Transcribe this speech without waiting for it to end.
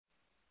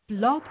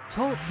Blog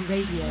Talk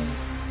Radio.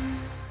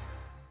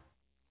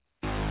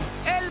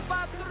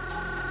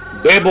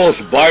 Bebos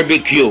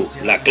Barbecue,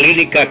 la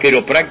clínica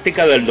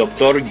quiropráctica del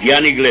Dr.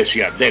 Jan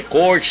Iglesias, The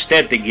Core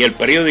Aesthetic y el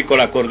periódico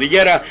La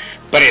Cordillera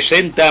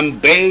presentan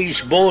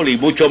Beisbol y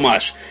Mucho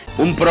Más,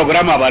 un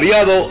programa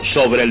variado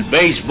sobre el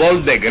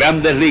béisbol de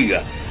Grandes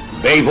Ligas,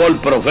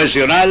 béisbol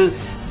profesional,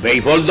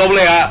 béisbol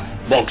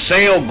AA,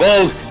 boxeo,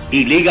 golf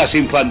y ligas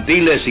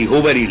infantiles y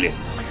juveniles.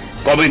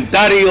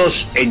 Comentarios,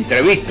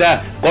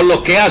 entrevistas con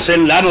los que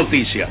hacen la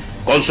noticia,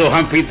 con sus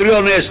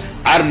anfitriones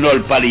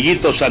Arnold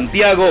Palillito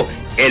Santiago,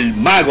 el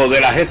mago de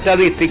las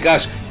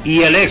estadísticas,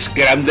 y el ex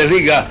Grandes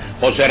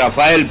Ligas, José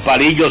Rafael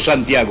Palillo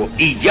Santiago.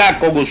 Y ya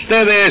con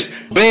ustedes,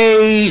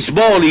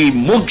 Béisbol y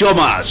Mucho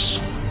Más.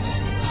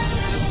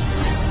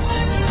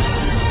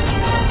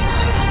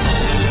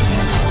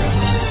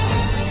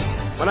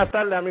 Buenas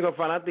tardes, amigos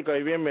fanáticos,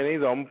 y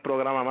bienvenidos a un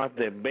programa más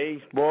de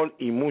Béisbol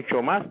y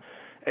Mucho Más.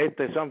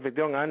 Este es su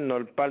anfitrión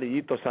Arnold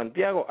Palillito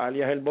Santiago,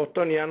 alias el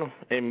bostoniano.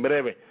 En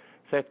breve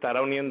se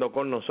estará uniendo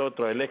con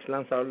nosotros el ex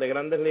lanzador de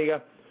Grandes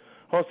Ligas,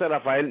 José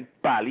Rafael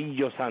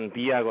Palillo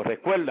Santiago.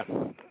 Recuerda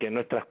que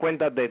nuestras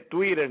cuentas de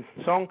Twitter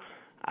son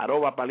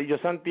 @Palillo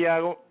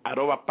Santiago,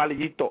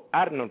 @Palillito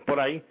Arnold. Por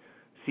ahí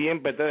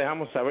siempre te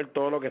dejamos saber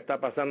todo lo que está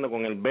pasando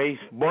con el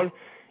béisbol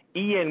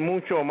y el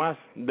mucho más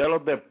de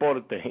los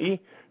deportes.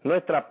 Y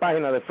nuestra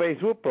página de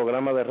Facebook,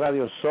 programa de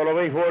radio Solo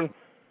Béisbol,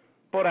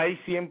 por ahí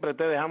siempre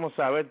te dejamos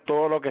saber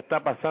todo lo que está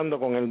pasando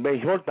con el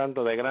béisbol,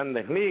 tanto de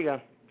Grandes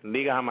Ligas,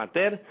 ligas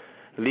amateur,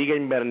 liga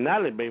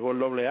invernal, el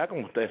béisbol AA,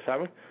 como ustedes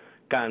saben,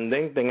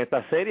 candente en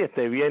esta serie.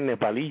 Este viernes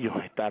Palillo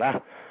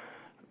estará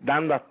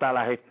dando hasta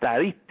las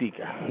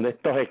estadísticas de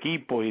estos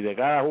equipos y de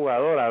cada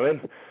jugador, a ver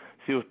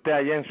si usted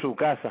allá en su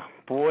casa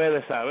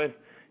puede saber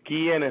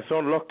quiénes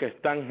son los que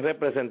están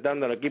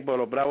representando al equipo de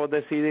los Bravos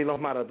de Cidi y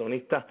los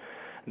maratonistas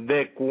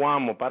de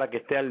Cuamo, para que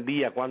esté al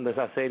día cuando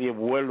esa serie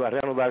vuelva a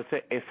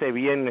reanudarse ese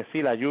viernes,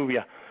 si la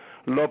lluvia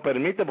lo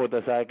permite, porque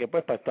usted sabe que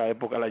pues para esta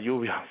época la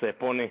lluvia se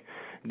pone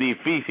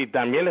difícil.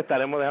 También le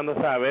estaremos dejando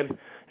saber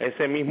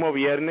ese mismo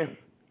viernes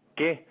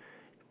qué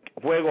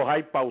juegos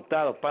hay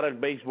pautados para el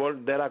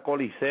béisbol de la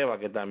Coliseba,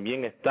 que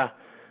también está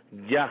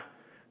ya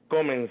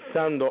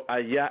comenzando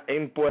allá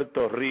en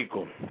Puerto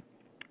Rico.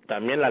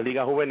 También las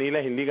ligas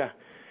juveniles y ligas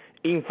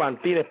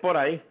infantiles, por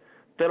ahí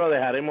te lo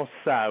dejaremos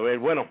saber.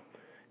 Bueno,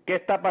 ¿qué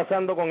está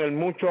pasando con el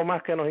mucho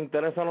más que nos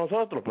interesa a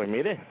nosotros? Pues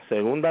mire,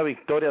 segunda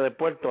victoria de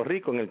Puerto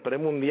Rico en el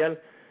premundial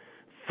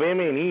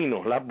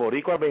femenino. Las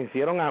boricuas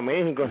vencieron a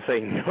México,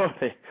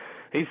 señores,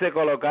 y se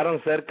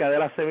colocaron cerca de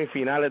las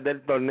semifinales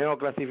del torneo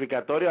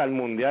clasificatorio al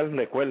mundial.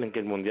 Recuerden que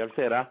el mundial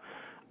será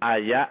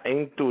allá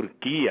en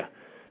Turquía.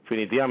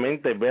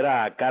 Definitivamente ver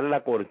a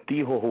Carla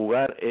Cortijo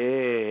jugar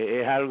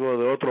es algo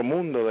de otro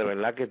mundo. De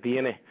verdad que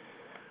tiene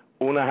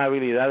unas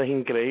habilidades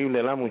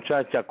increíbles la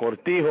muchacha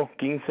Cortijo.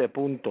 15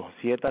 puntos,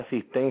 7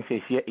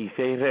 asistencias y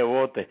 6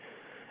 rebotes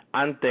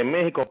ante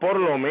México. Por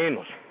lo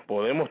menos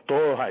podemos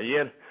todos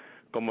ayer,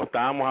 como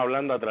estábamos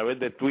hablando a través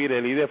de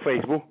Twitter y de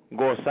Facebook,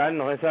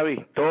 gozarnos esa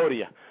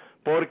victoria,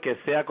 porque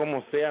sea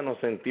como sea nos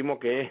sentimos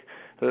que es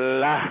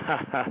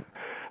la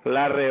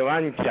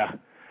revancha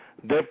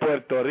de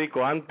Puerto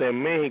Rico ante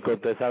México.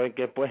 Ustedes saben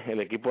que pues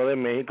el equipo de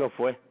México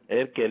fue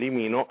el que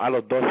eliminó a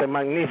los 12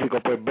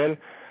 Magníficos. Pues ver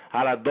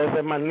a las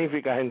 12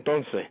 Magníficas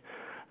entonces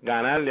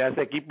ganarle a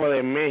ese equipo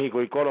de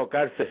México y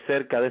colocarse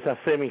cerca de esas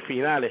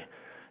semifinales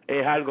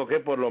es algo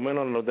que por lo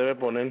menos nos debe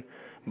poner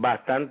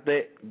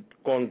bastante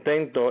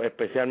contentos,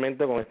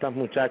 especialmente con estas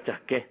muchachas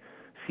que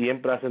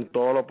siempre hacen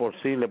todo lo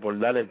posible por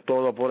dar el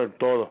todo por el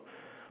todo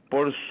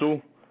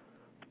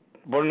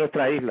por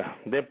nuestra isla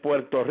de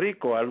Puerto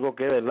Rico. Algo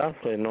que, verdad,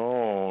 pues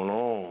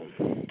no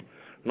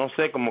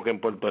sé, como que en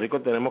Puerto Rico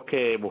tenemos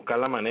que buscar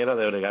la manera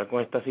de bregar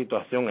con esta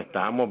situación.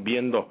 Estábamos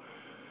viendo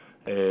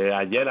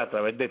ayer a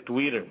través de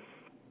Twitter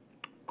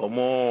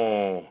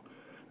cómo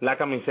la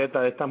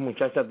camiseta de estas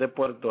muchachas de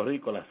Puerto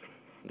Rico,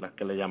 las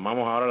que le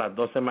llamamos ahora las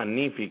 12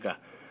 Magníficas,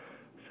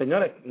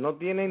 señores, no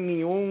tienen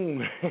ni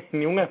un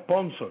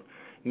sponsor,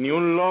 ni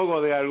un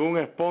logo de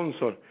algún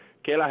sponsor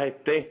que las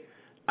esté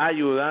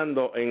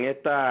ayudando en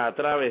esta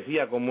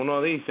travesía, como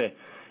uno dice.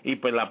 Y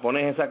pues la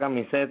pones esa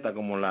camiseta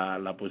como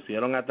la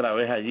pusieron a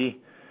través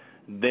allí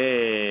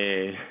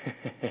de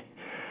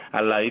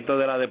al ladito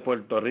de la de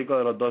Puerto Rico,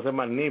 de los 12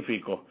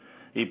 Magníficos.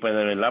 Y pues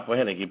de verdad, pues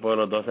el equipo de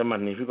los 12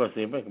 Magníficos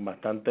sí, pues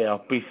bastante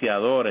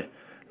auspiciadores.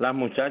 Las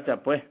muchachas,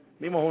 pues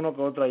vimos uno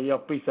que otro ahí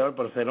auspiciador,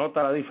 pero se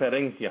nota la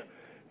diferencia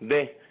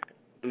de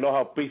los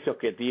auspicios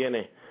que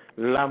tiene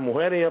las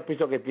mujeres y los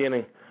auspicios que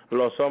tienen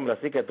los hombres.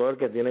 Así que todo el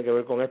que tiene que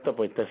ver con esto,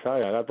 pues usted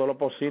sabe, haga todo lo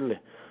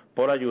posible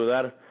por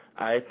ayudar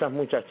a estas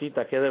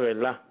muchachitas que de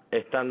verdad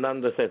están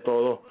dando ese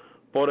todo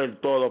por el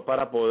todo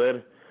para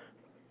poder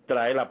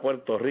traer a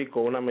Puerto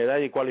Rico una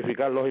medalla y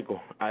cualificar,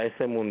 lógico, a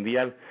ese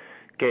mundial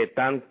que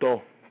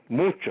tanto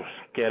muchos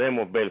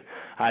queremos ver.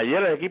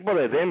 Ayer el equipo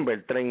de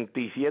Denver,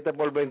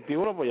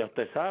 37-21, pues ya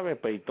usted sabe,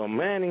 Peyton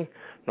Manning,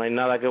 no hay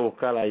nada que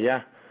buscar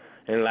allá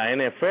en la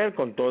NFL.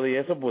 Con todo y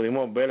eso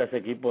pudimos ver a ese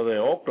equipo de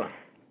Oakland,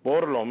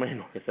 por lo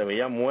menos, que se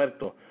veía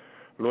muerto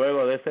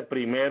luego de ese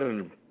primer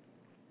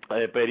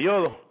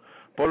periodo,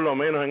 por lo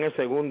menos en el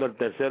segundo, el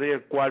tercero y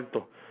el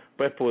cuarto,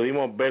 pues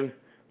pudimos ver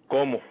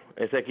cómo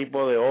ese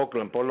equipo de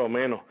Oakland por lo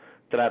menos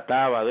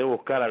trataba de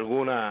buscar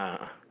alguna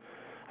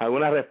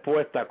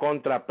respuesta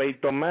contra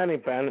Peyton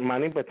Manning.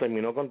 Manning pues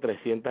terminó con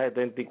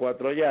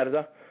 374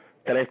 yardas,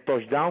 3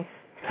 touchdowns.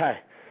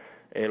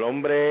 El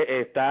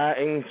hombre está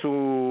en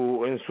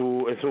su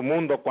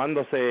mundo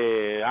cuando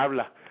se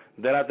habla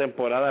de la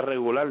temporada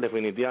regular.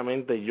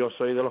 Definitivamente yo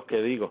soy de los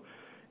que digo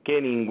que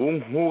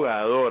ningún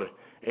jugador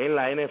en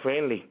la NFL,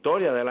 en la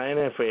historia de la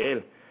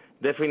NFL,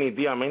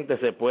 definitivamente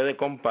se puede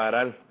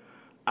comparar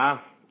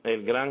a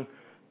el gran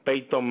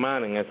Peyton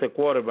Manning, ese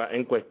quarterback,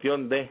 en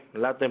cuestión de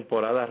la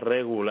temporada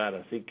regular.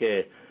 Así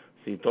que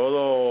si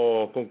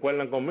todos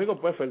concuerdan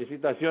conmigo, pues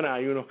felicitaciones.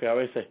 Hay unos que a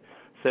veces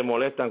se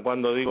molestan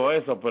cuando digo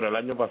eso, pero el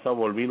año pasado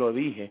volví, lo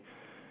dije,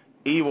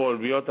 y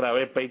volvió otra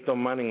vez Peyton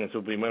Manning en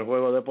su primer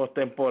juego de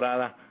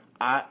postemporada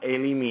a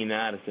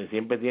eliminarse.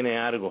 Siempre tiene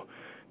algo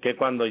que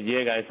cuando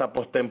llega esa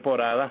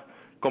postemporada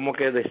como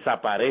que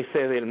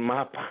desaparece del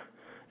mapa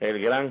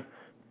el gran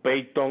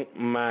Peyton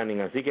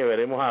Manning. Así que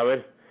veremos a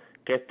ver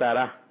qué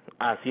estará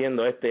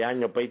haciendo este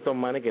año Peyton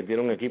Manning, que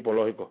tiene un equipo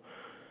lógico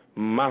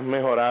más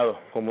mejorado,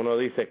 como uno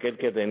dice, que el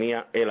que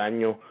tenía el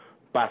año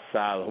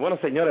pasado. Bueno,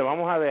 señores,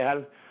 vamos a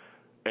dejar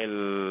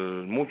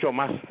el mucho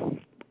más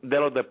de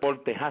los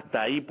deportes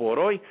hasta ahí por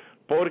hoy,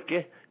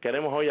 porque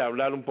queremos hoy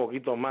hablar un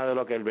poquito más de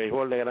lo que es el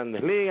béisbol de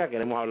Grandes Ligas.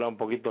 Queremos hablar un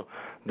poquito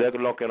de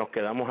lo que nos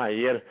quedamos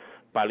ayer,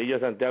 Palillo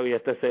Santiago y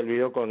este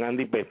servidor, con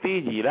Andy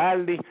Petit,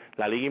 Giraldi,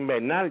 la Liga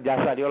Invernal.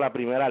 Ya salió la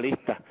primera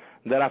lista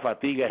de la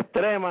fatiga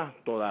extrema,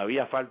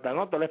 todavía faltan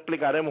otros. Le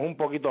explicaremos un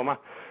poquito más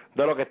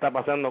de lo que está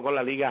pasando con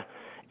la Liga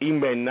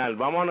Invernal.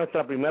 Vamos a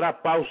nuestra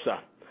primera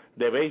pausa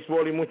de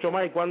béisbol y mucho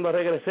más, y cuando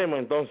regresemos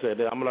entonces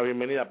le damos la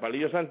bienvenida a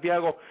Palillo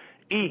Santiago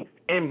y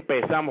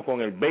empezamos con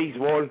el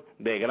béisbol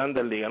de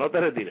Grandes Ligas. No te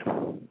retires.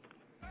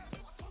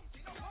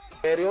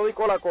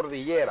 Periódico La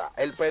Cordillera,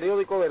 el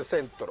periódico del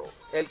centro,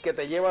 el que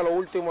te lleva lo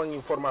último en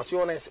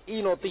informaciones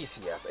y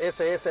noticias.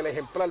 Ese es el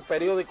ejemplar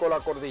periódico La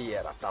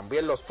Cordillera.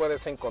 También los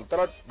puedes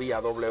encontrar vía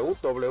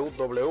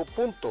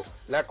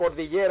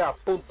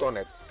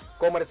www.lacordillera.net.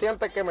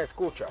 Comerciante que me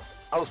escuchas,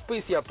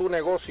 auspicia tu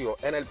negocio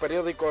en el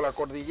periódico La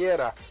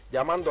Cordillera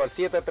llamando al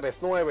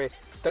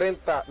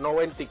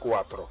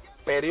 739-3094.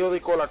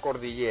 Periódico La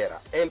Cordillera,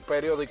 el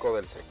periódico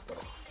del centro.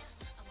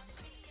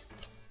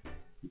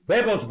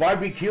 Bebos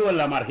Barbecue en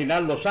la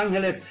Marginal Los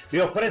Ángeles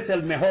le ofrece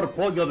el mejor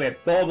pollo de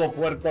todo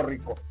Puerto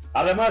Rico.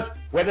 Además,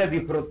 puede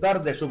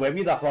disfrutar de su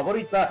bebida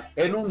favorita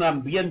en un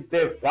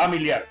ambiente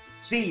familiar.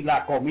 Si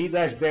la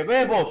comida es de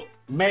Bebos,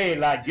 me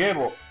la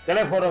llevo.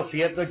 Teléfono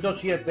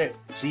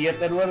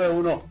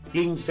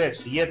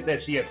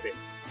 787-791-1577.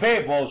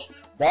 Bebos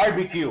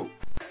Barbecue.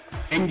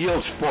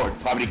 Angel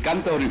Sport,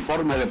 fabricante de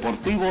uniformes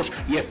deportivos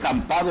y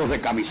estampados de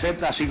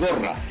camisetas y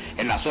gorras,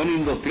 en la zona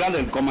industrial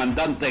del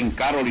Comandante en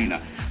Carolina.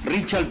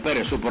 Richard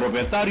Pérez, su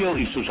propietario,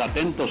 y sus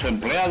atentos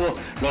empleados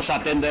los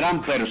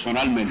atenderán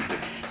personalmente.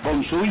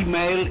 Con su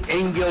email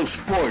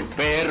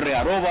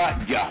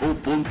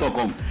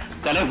angelsportpr@yahoo.com.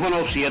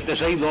 Teléfono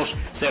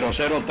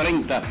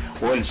 762-0030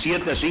 o el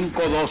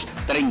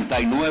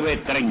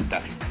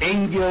 752-3930.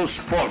 Angel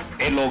Sport,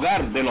 el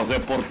hogar de los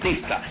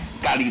deportistas.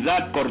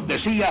 Calidad,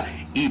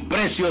 cortesía y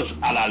precios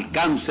al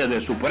alcance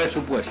de su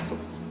presupuesto.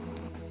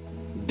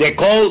 The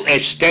Call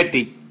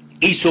Aesthetic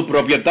y su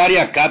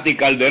propietaria Katy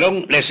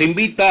Calderón les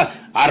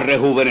invita a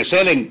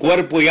rejuvenecer en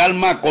cuerpo y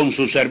alma con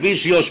sus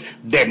servicios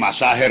de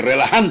masaje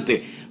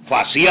relajante,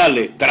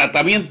 faciales,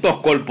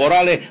 tratamientos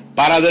corporales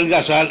para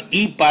adelgazar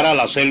y para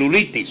la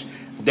celulitis,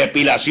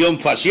 depilación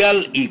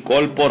facial y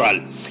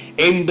corporal.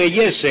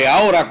 Embellece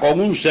ahora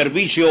con un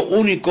servicio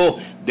único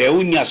de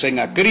uñas en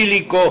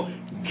acrílico,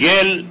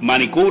 gel,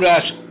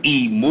 manicuras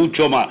y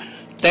mucho más.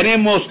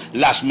 Tenemos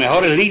las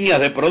mejores líneas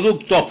de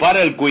productos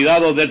para el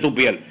cuidado de tu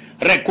piel.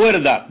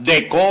 Recuerda,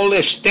 The Call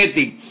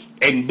Aesthetic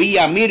en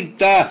Villa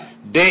Mirta,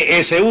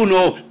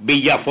 DS1,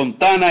 Villa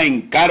Fontana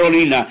en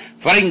Carolina,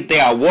 frente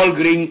a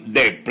Walgreens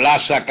de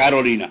Plaza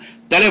Carolina.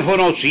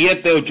 Teléfono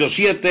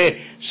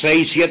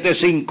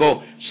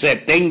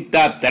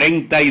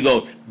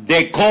 787-675-7032.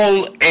 The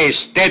Call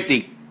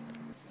Aesthetic.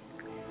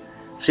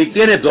 Si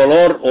tienes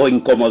dolor o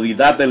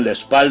incomodidad en la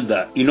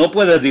espalda y no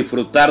puedes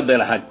disfrutar de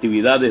las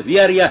actividades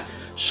diarias,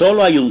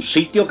 solo hay un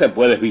sitio que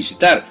puedes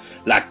visitar: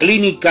 la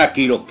Clínica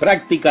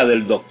Quiropráctica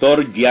del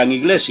Dr. Jan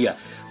Iglesias.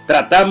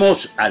 Tratamos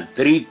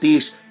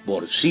artritis,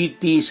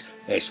 bursitis,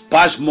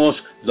 espasmos,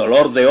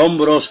 dolor de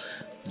hombros,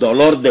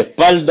 dolor de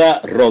espalda,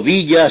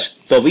 rodillas,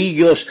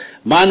 tobillos,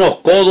 manos,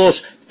 codos,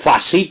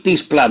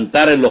 fascitis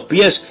plantar en los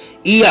pies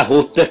y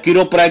ajustes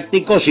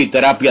quiroprácticos y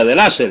terapia de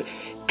láser.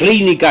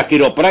 Clínica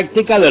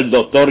Quiropráctica del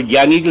Dr.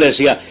 Jan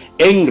Iglesias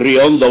en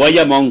Riondo,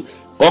 Bayamón,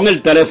 con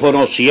el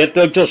teléfono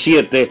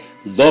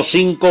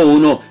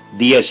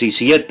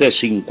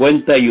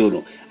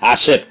 787-251-1751.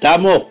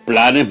 Aceptamos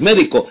planes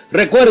médicos.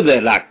 Recuerde,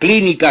 la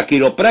Clínica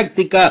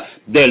Quiropráctica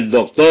del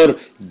Dr.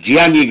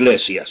 Jan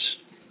Iglesias.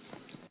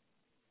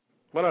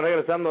 Bueno,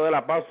 regresando de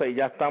la pausa y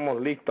ya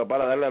estamos listos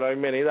para darle la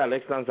bienvenida al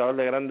ex lanzador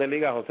de Grandes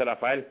Ligas, José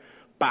Rafael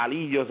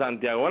Palillo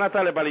Santiago. Buenas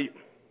tardes, Palillo.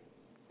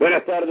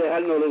 Buenas tardes,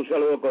 Arnold. Un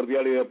saludo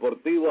cordial y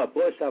deportivo a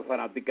toda esa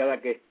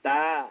fanaticada que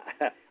está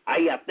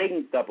ahí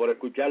atenta por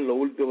escuchar lo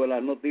último de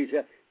las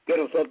noticias que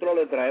nosotros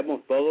le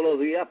traemos todos los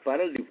días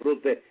para el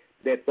disfrute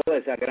de toda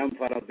esa gran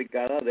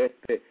fanaticada de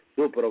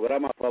su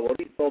programa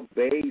favorito,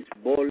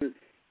 Béisbol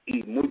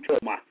y Mucho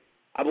Más.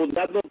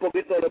 Abundando un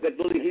poquito de lo que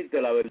tú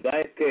dijiste, la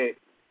verdad es que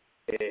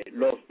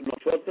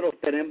nosotros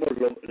tenemos,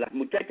 las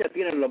muchachas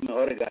tienen los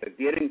mejores garres,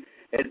 tienen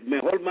el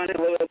mejor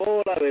manejo de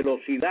bola,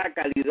 velocidad,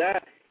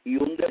 calidad y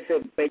un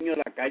desempeño en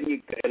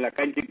la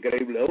cancha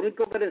increíble. Lo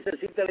único que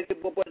necesita el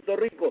equipo de Puerto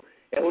Rico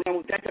es una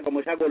muchacha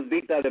como esa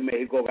gordita de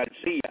México,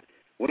 García,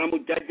 una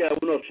muchacha de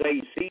unos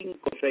 6'5",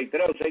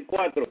 6'3" o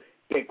 6'4",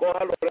 que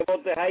coja los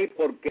rebotes ahí,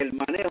 porque el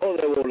manejo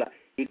de bola,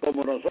 y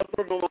como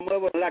nosotros nos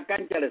movemos en la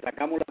cancha, le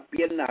sacamos las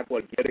piernas a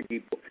cualquier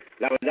equipo.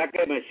 La verdad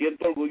que me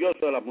siento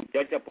orgulloso de las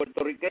muchachas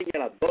puertorriqueñas,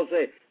 las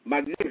 12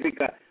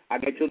 magníficas,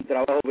 han hecho un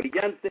trabajo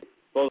brillante.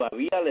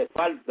 Todavía le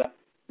falta,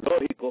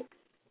 lógico,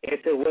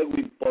 ese juego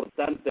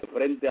importante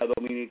frente a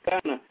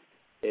Dominicana,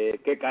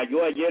 que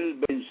cayó ayer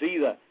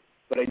vencida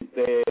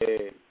frente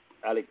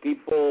al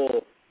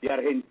equipo de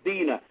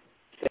Argentina,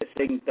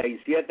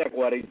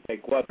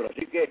 67-44.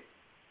 Así que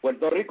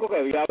Puerto Rico, que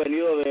había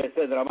venido de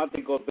ese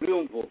dramático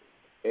triunfo,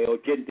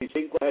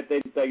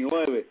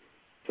 85-79,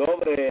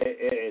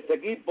 sobre ese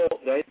equipo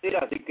de Argentina,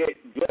 así que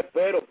yo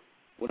espero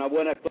una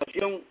buena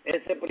actuación.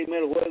 Ese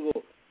primer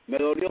juego me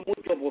dolió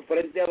mucho por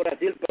frente a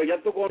Brasil, pero ya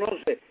tú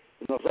conoces,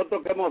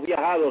 nosotros que hemos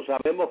viajado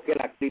sabemos que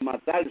el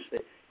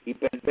aclimatarse y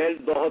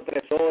perder 2 o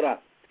 3 horas,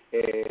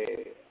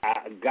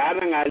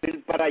 ganan al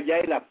ir para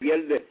allá y las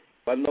pierde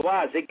cuando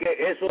va, así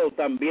que eso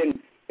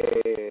también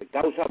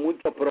causa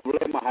muchos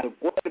problemas al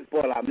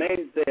cuerpo, a la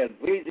mente, al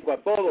físico, a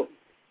todo,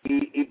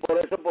 y por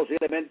eso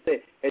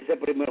posiblemente ese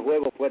primer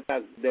juego fue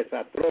tan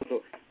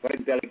desastroso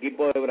frente al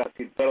equipo de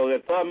Brasil, pero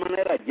de todas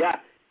maneras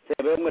ya se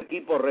ve un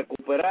equipo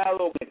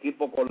recuperado, un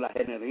equipo con las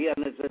energías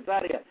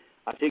necesarias,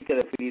 así que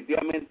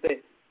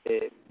definitivamente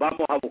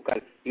vamos a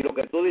buscar, y lo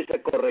que tú dices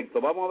es correcto.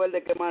 Vamos a ver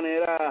de qué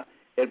manera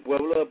el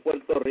pueblo de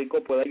Puerto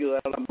Rico puede ayudar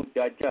a las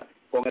muchachas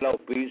con el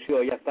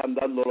auspicio. Ellas están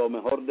dando lo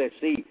mejor de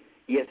sí,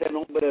 y ese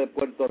nombre de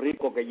Puerto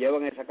Rico que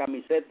llevan esa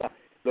camiseta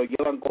lo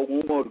llevan con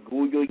un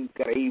orgullo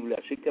increíble,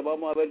 así que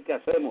vamos a ver qué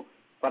hacemos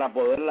para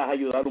poderlas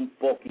ayudar un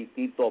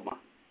poquitito más.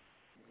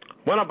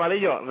 Bueno,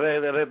 Palillo,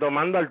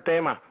 retomando el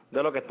tema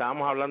de lo que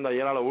estábamos hablando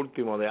ayer a lo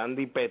último, de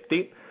Andy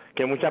Pettit,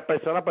 que muchas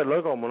personas, pues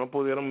luego, como no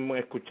pudieron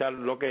escuchar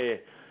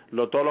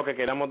todo lo que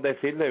queríamos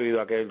decir debido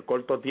a que el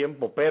corto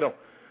tiempo, pero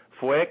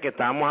fue que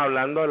estábamos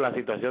hablando de la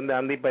situación de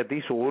Andy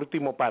Pettit, su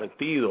último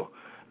partido,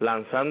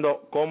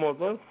 lanzando como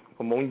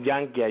un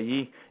yankee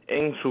allí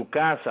en su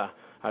casa.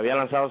 Había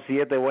lanzado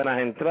 7 buenas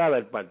entradas,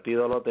 el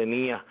partido lo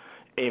tenía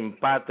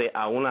empate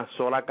a una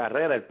sola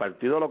carrera. El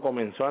partido lo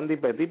comenzó Andy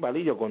Pettit,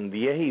 Palillo, con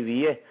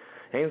 10-10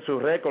 en su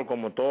récord.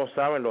 Como todos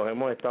saben, los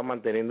hemos estado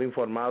manteniendo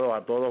informados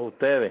a todos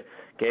ustedes,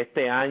 que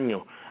este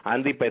año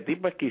Andy Pettit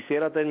pues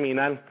quisiera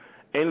terminar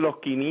en los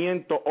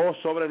 500 o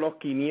sobre los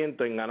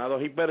 500 en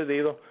ganados y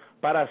perdidos,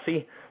 para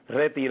así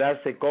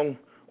retirarse con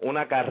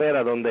una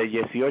carrera donde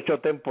 18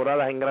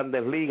 temporadas en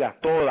Grandes Ligas,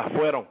 todas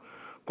fueron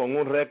con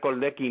un récord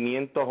de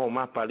 500 o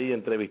más, Palillo,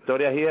 entre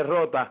victorias y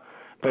derrotas.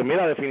 Pues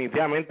mira,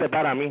 definitivamente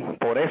para mí,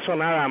 por eso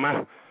nada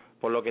más,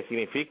 por lo que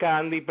significa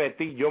Andy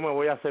Pettit, yo me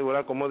voy a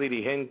asegurar como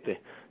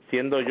dirigente,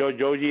 siendo yo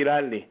Joe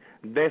Girardi,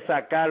 de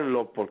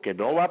sacarlo, porque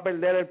no va a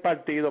perder el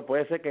partido.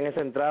 Puede ser que en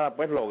esa entrada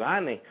pues lo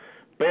gane,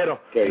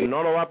 pero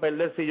no lo va a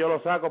perder si yo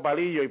lo saco,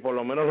 Palillo, y por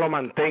lo menos lo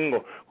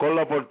mantengo con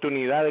la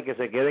oportunidad de que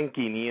se queden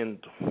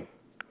 500.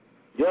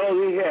 Yo lo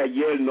dije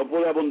ayer, no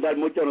pude abundar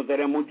mucho, no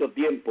tenía mucho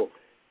tiempo,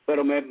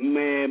 pero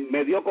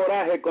me dio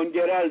coraje con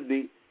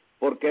Girardi,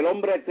 porque el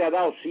hombre te ha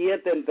dado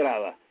 7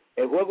 entradas,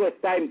 el juego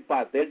está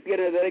empate, él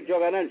tiene derecho a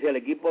ganar. Si el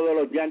equipo de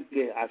los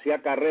Yankees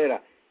hacía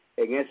carrera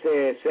en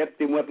ese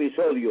 7º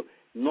episodio,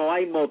 no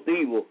hay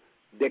motivo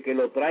de que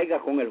lo traiga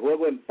con el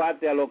juego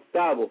empate al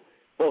 8º.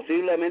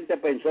 Posiblemente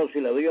pensó,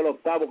 si le doy el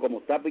 8º, como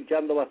está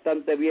pichando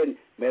bastante bien,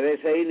 me dé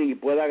ese inning y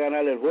pueda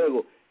ganar el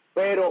juego,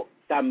 pero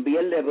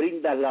también le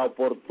brinda la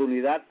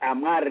oportunidad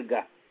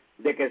amarga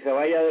de que se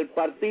vaya del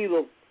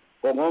partido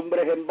con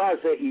hombres en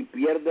base y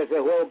pierde ese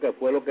juego, que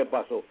fue lo que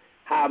pasó.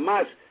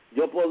 Jamás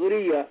yo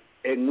podría,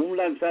 en un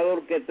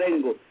lanzador que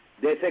tengo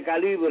de ese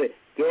calibre,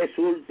 que es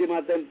su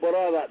última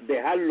temporada,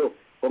 dejarlo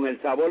con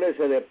el sabor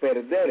ese de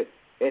perder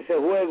ese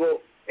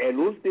juego, el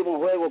último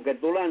juego que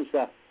tú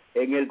lanzas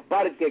en el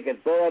parque que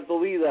toda tu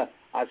vida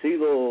ha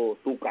sido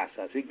tu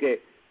casa. Así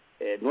que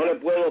no le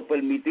puedo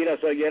permitir a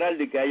Soy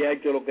Girardi que haya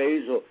hecho lo que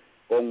hizo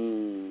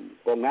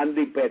con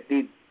Andy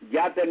Pettit.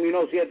 Ya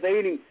terminó 7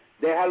 innings,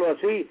 déjalo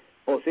así,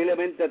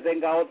 posiblemente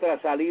tenga otra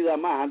salida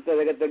más antes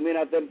de que termine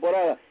la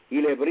temporada,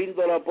 y le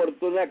brindo la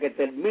oportunidad que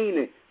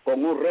termine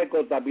con un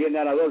récord también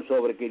ganador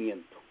sobre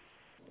 500.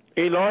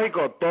 Y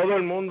lógico, todo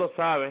el mundo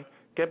sabe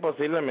que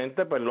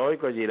posiblemente, pues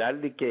lógico,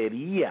 Girardi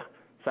quería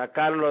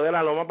sacarlo de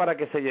la loma para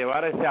que se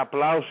llevara ese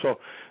aplauso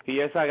y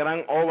esa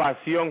gran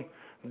ovación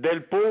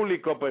del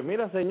público. Pues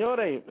mira,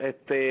 señores,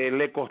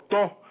 le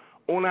costó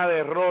una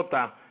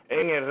derrota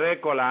en el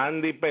récord a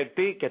Andy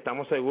Petit, que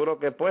estamos seguros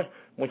que pues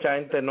mucha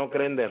gente no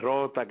cree en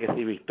derrota, que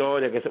si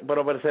victoria,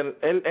 pero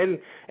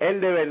él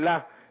de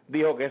verdad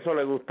dijo que eso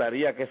le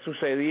gustaría que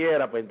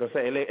sucediera, pues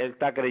entonces él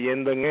está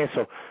creyendo en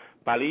eso.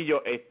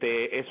 Palillo,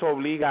 eso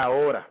obliga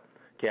ahora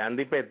que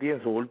Andy Petit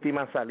en su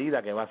última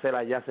salida, que va a ser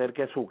allá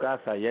cerca de su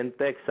casa, allá en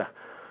Texas,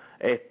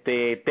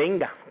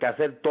 tenga que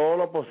hacer todo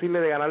lo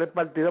posible de ganar el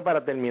partido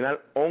para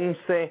terminar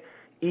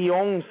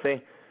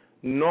 11-11.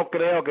 No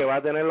creo que va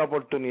a tener la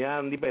oportunidad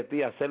Andy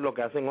Petit hacer lo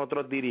que hacen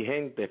otros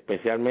dirigentes,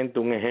 especialmente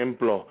un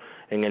ejemplo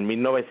en el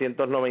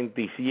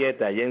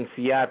 1997 allá en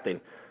Seattle,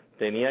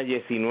 tenía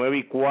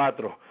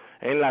 19-4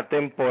 en la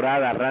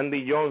temporada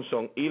Randy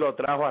Johnson y lo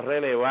trajo a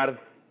relevar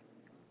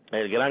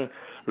el gran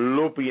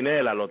Lou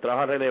Piniella, lo trajo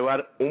a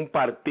relevar un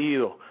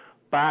partido,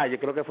 yo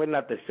creo que fue en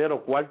la tercera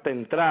o cuarta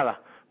entrada,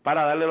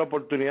 para darle la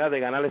oportunidad de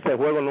ganar ese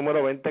juego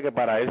número 20 que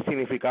para él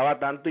significaba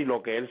tanto y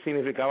lo que él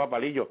significaba,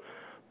 Palillo,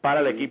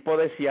 para el equipo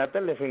de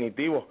Seattle,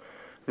 definitivo.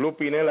 Lou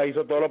Piniella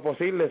hizo todo lo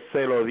posible,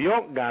 se lo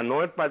dio,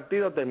 ganó el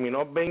partido,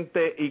 terminó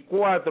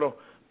 20-4,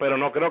 pero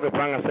no creo que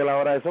puedan hacer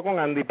ahora eso con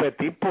Andy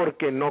Petit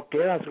porque no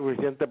queda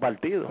suficiente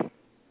partido.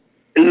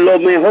 Lo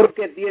mejor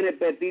que tiene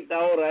Petit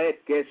ahora es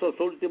que esos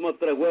últimos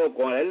 3 juegos,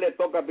 cuando a él le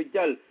toca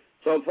pichar,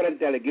 son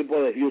frente al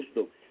equipo de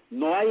Houston.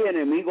 No hay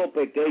enemigo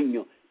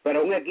pequeño,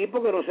 pero un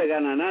equipo que no se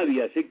gana a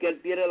nadie, así que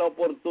él tiene la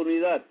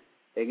oportunidad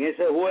en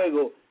ese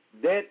juego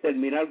de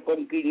terminar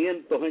con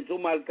 500 en su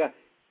marca,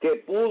 que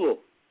pudo,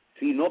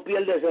 si no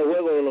pierde ese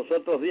juego de los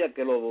otros días,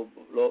 que lo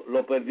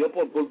perdió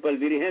por culpa del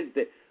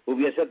dirigente,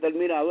 hubiese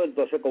terminado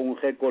entonces con un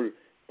récord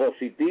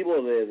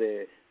positivo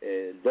de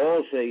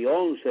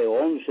 12-11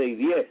 o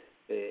 11-10.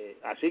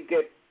 Así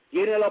que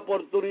tiene la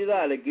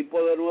oportunidad el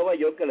equipo de Nueva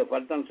York, que le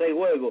faltan 6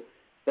 juegos,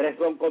 3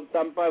 son con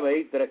Tampa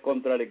Bay, 3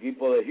 contra el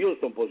equipo de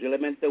Houston.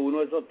 Posiblemente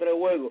uno de esos 3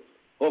 juegos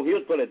con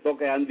Houston le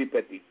toque a Andy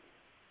Petit.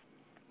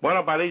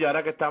 Bueno, Palillo,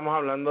 ahora que estamos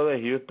hablando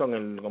de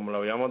Houston, como lo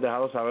habíamos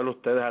dejado saber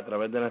ustedes a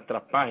través de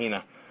nuestras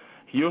páginas,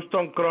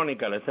 Houston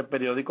Chronicle, ese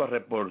periódico,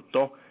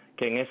 reportó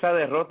que en esa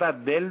derrota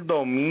del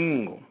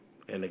domingo,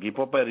 el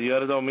equipo perdió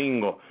el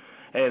domingo,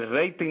 el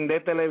rating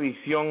de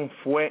televisión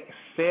fue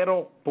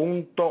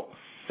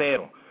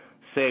 0.0,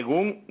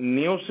 según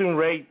Nielsen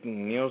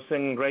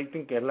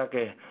Rating, que es la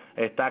que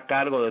está a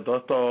cargo de todo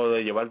esto,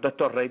 de llevar todos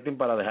estos ratings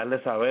para dejarle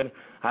saber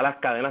a las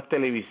cadenas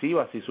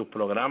televisivas si sus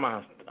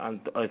programas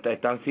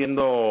están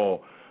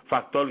siendo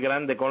factor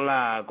grande con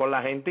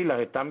la gente y las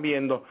están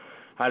viendo.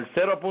 Al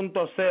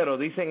 0.0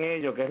 dicen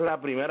ellos que es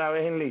la primera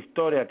vez en la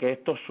historia que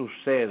esto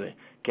sucede,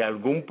 que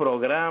algún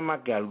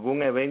programa, que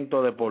algún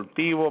evento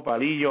deportivo,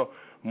 Palillo,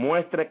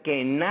 muestre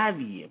que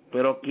nadie,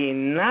 pero que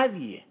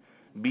nadie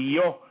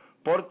vio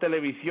por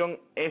televisión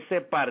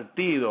ese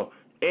partido.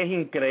 Es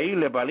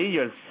increíble,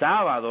 Palillo. El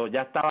sábado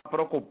ya estaba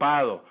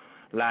preocupado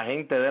la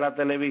gente de la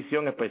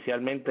televisión,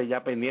 especialmente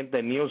ya pendiente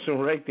de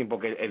Nielsen Rating,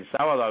 porque el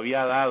sábado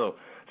había dado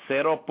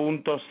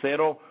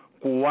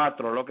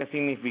 0.04, lo que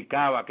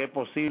significaba que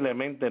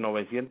posiblemente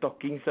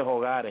 915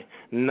 hogares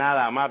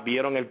nada más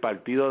vieron el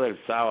partido del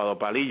sábado.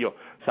 Palillo,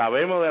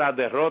 sabemos de las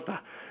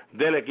derrotas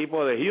del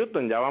equipo de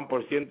Houston, ya van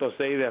por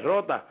 106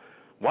 derrotas.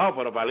 Wow,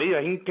 pero Palillo,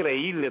 es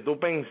increíble tú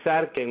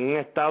pensar que en un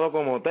estado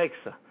como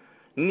Texas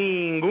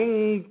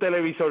ningún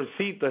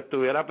televisorcito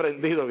estuviera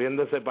prendido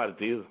viendo ese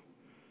partido.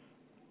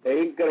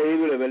 Es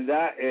increíble,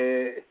 ¿verdad?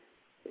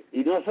 Y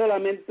no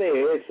solamente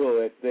eso,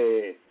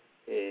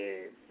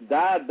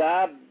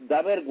 da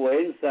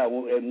vergüenza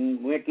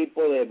en un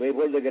equipo de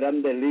béisbol de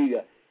Grandes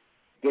Ligas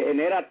que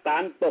genera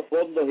tantos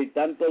fondos y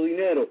tanto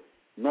dinero,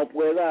 no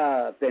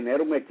pueda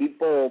tener un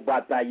equipo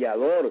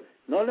batallador,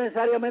 no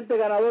necesariamente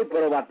ganador,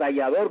 pero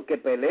batallador, que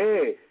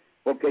pelee,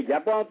 porque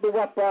ya cuando tú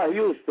vas para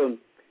Houston,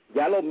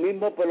 ya los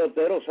mismos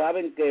peloteros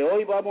saben que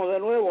hoy vamos de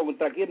nuevo,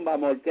 contra quién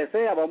vamos, el que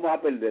sea, vamos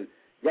a perder.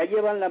 Ya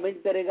llevan la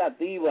mente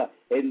negativa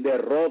en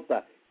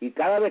derrota, y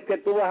cada vez que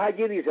tú vas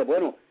allí dices,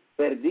 bueno,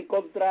 perdí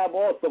contra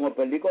Boston o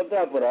perdí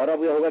contra, pero ahora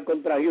voy a jugar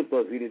contra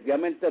Houston.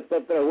 Definitivamente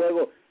estos 3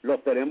 juegos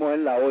los tenemos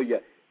en la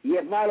olla. Y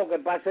es malo que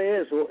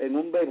pase eso en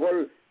un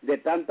béisbol de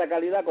tanta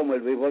calidad como el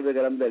béisbol de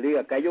Grandes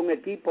Ligas, que haya un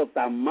equipo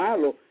tan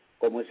malo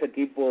como ese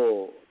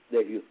equipo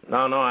de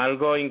Houston. No,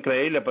 algo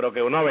increíble, pero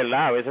que uno,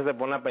 ¿verdad? A veces se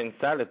pone a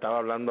pensar, estaba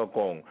hablando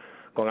con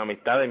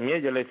amistades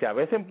mías, yo le decía, a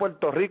veces en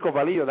Puerto Rico,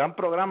 Palillo, dan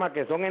programas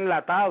que son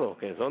enlatados,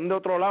 que son de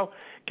otro lado,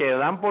 que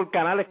dan por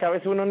canales que a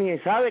veces uno ni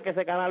sabe que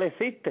ese canal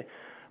existe,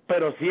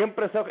 pero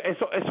siempre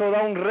eso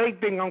da un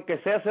rating, aunque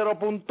sea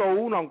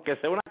 0.1, aunque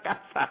sea una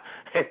casa,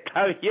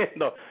 está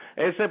viendo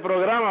ese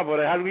programa,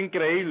 pero es algo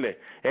increíble,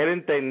 el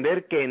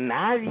entender que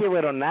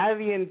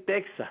nadie en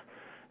Texas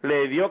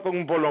le dio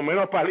con por lo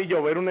menos,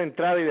 Palillo, ver una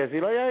entrada y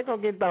decir, oye, ¿con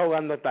quién está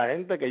jugando esta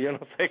gente? Que yo no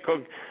sé,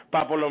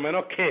 para por lo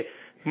menos que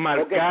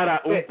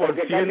marcara un por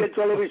porque cambie el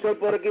televisor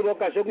por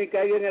equivocación y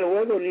caiga en el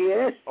juego, ni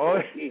eso.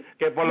 Oye,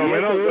 que por lo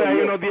menos dure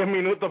ahí unos 10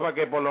 minutos para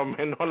que por lo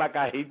menos la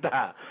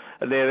cajita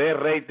le dé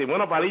rating.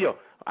 Bueno, Palillo,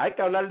 hay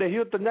que hablar de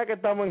Houston, ya que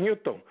estamos en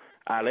Houston.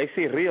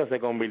 Alexis Ríos se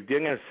convirtió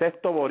en el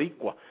sexto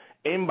boricua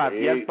en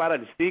batear para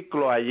el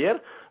ciclo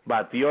ayer.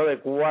 Batió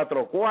de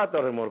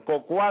 4-4,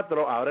 remolcó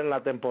 4, ahora en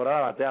la temporada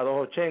batea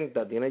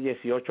 2.80, tiene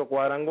 18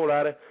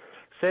 cuadrangulares,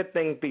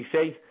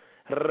 76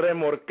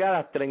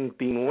 remolcadas,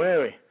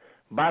 39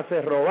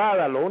 bases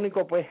robadas. Lo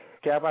único pues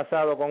que ha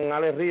pasado con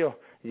Alex Ríos,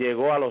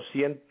 llegó a los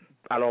 100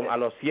 a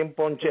los 100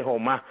 ponches o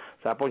más,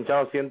 se ha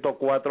ponchado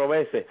 104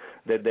 veces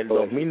desde el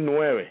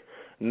 2009,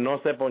 no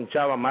se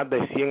ponchaba más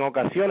de 100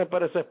 ocasiones,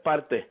 pero eso es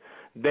parte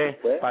de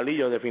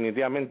Palillo,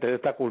 definitivamente, de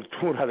esta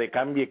cultura de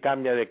cambia y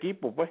cambia de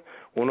equipo. Pues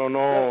uno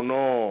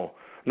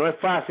no es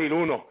fácil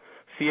uno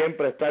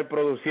siempre estar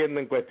produciendo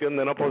en cuestión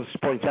de no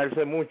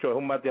poncharse mucho. Es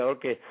un bateador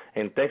que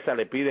en Texas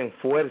le piden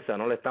fuerza,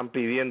 no le están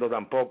pidiendo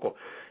tampoco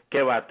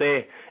que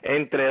batee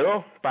entre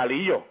dos.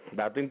 Palillo,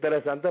 dato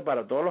interesante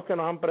para todos los que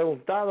nos han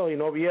preguntado y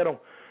no vieron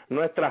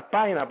nuestras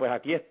páginas, pues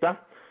aquí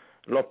está.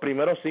 Los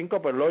primeros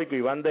 5, pues lógico,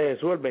 Iván de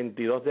Jesús el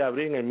 22 de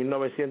abril en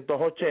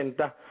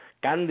 1980,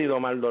 Cándido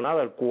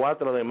Maldonado el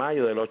 4 de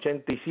mayo del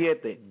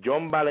 87,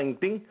 John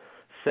Valentín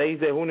 6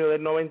 de junio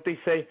del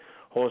 96,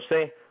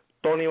 José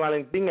Tony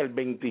Valentín el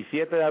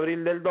 27 de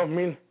abril del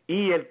 2000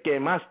 y el que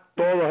más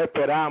todos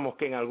esperábamos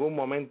que en algún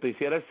momento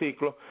hiciera el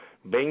ciclo,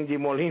 Benji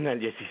Molina el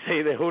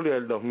 16 de julio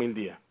del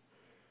 2010.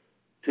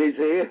 Sí,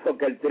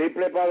 porque el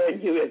triple para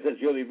Benji hubiese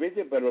sido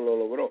difícil, pero lo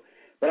logró.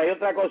 Pero hay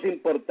otra cosa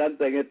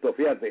importante en esto,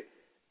 fíjate.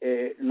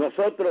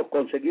 Nosotros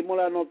conseguimos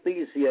la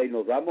noticia y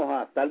nos vamos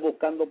a estar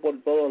buscando por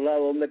todos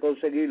lados dónde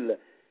conseguirla,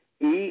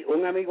 y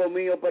un amigo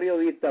mío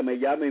periodista me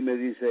llama y me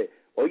dice,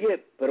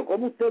 oye, pero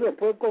 ¿cómo ustedes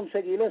pueden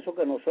conseguir eso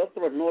que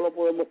nosotros no lo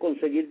podemos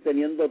conseguir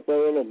teniendo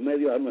todos los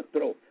medios a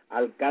nuestro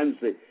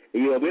alcance?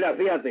 Y yo, mira,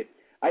 fíjate,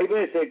 hay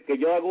veces que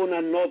yo hago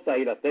unas notas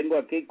y las tengo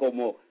aquí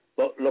como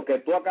lo que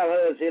tú acabas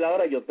de decir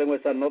ahora, yo tengo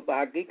esas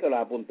notas aquí que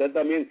las apunté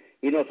también,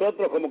 y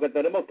nosotros como que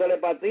tenemos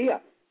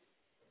telepatía.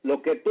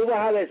 Lo que tú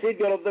vas a decir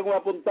yo lo tengo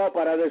apuntado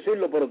para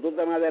decirlo, pero tú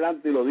te me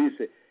adelantas y lo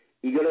dices.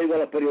 Y yo le digo a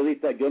los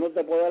periodistas, yo no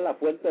te puedo dar la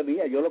fuente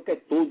mía, yo lo que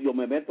estudio,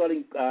 me meto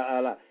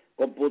a la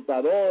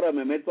computadora,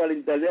 me meto al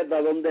internet,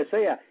 a donde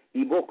sea,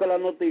 y busco la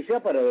noticia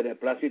para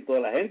beneplácito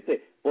de la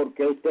gente.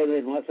 Porque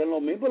ustedes no hacen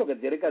lo mismo, lo que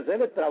tienen que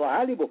hacer es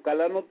trabajar y buscar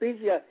la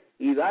noticia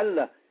y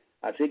darla.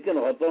 Así que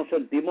nosotros nos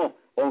sentimos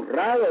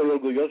honrados y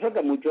orgullosos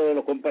que muchos de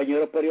los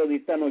compañeros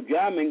periodistas nos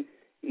llamen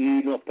y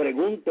nos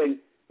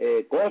pregunten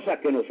cosas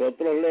que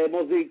nosotros le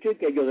hemos dicho y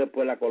que ellos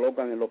después la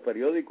colocan en los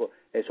periódicos.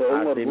 Eso es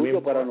un orgullo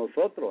mismo para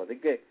nosotros, así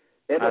que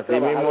hemos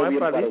trabajado bien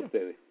para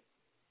ustedes.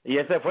 Y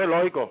ese fue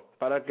lógico,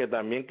 para el que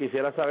también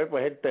quisiera saber,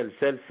 pues el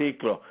tercer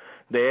ciclo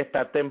de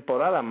esta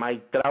temporada.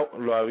 Mike Trout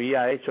lo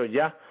había hecho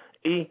ya,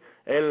 y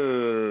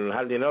el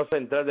jardinero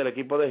central del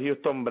equipo de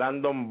Houston,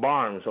 Brandon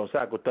Barnes. O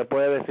sea que usted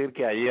puede decir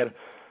que ayer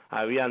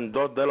habían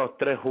 2 de los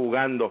 3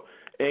 jugando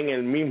en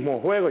el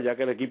mismo juego, ya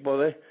que el equipo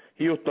de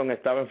Houston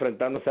estaba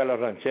enfrentándose a los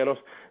Rancheros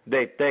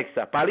de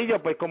Texas.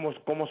 Palillo, pues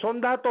como son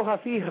datos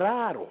así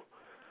raros,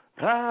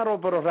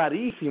 pero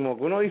rarísimos,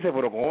 que uno dice,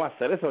 pero ¿cómo va a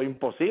ser eso? Es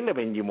imposible.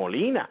 Benji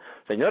Molina,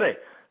 señores,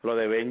 lo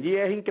de Benji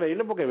es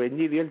increíble porque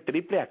Benji dio el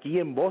triple aquí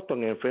en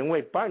Boston, en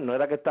Fenway Park. No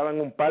era que estaba en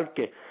un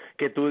parque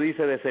que tú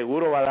dices de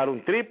seguro va a dar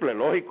un triple,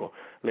 lógico.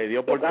 Le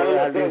dio por todo el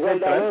jardín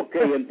central.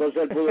 Y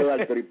entonces él pudo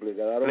dar triple.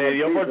 Le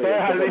dio por todo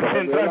el jardín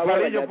central,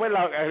 Palillo, pues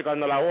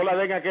cuando la bola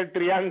venga aquel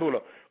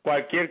triángulo,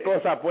 cualquier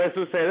cosa puede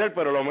suceder,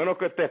 pero lo menos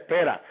que usted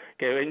espera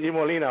que Benji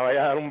Molina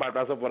vaya a dar un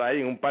batazo por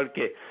ahí en un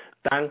parque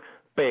tan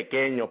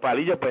pequeño.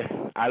 Palillo, pues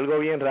algo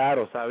bien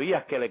raro.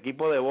 ¿Sabías que el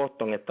equipo de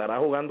Boston estará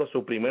jugando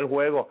su primer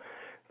juego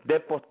de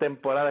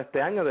postemporada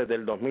este año? Desde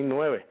el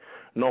 2009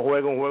 no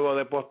juega un juego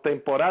de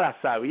postemporada.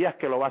 ¿Sabías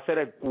que lo va a hacer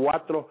el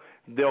 4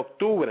 de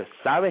octubre?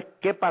 ¿Sabes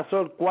qué pasó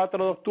el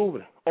 4 de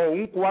octubre? O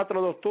un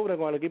 4 de octubre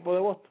con el equipo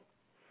de Boston.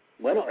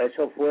 Bueno,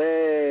 eso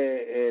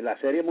fue, la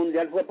Serie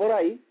Mundial fue por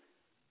ahí.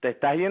 Te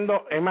estás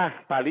yendo, es más,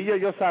 Palillo,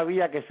 yo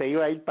sabía que se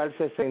iba a ir para el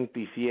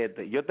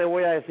 67. Yo te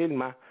voy a decir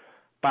más,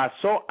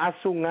 pasó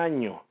hace un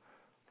año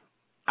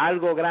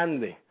algo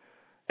grande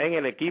en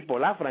el equipo,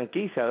 la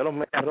franquicia de los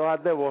Medias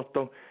Rojas de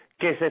Boston,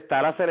 que se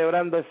estará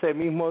celebrando ese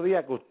mismo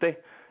día que usted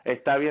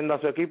está viendo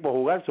a su equipo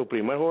jugar su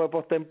primer juego de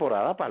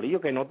postemporada.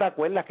 Palillo, que no te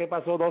acuerdas qué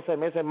pasó 12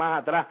 meses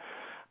más atrás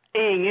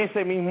en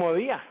ese mismo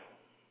día.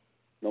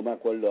 No me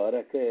acuerdo, ahora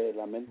es que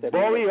la mente...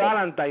 Bobby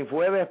Valentine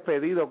fue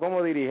despedido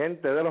como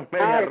dirigente de los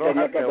Medias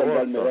Rojas de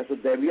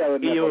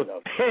Boston. Y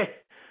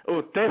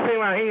usted se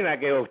imagina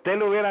que a usted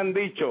le hubieran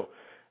dicho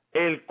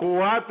el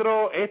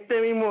 4,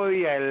 este mismo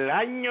día, el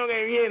año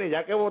que viene,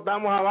 ya que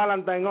votamos a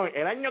Valentine hoy,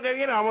 el año que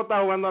viene vamos a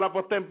estar jugando la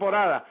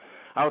postemporada.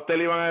 A usted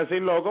le iban a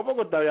decir loco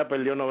porque usted había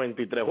perdido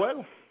 93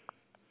 juegos.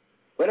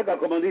 Bueno, que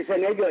como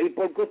dicen ellos, ¿y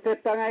por qué usted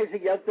están ahí si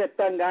ya usted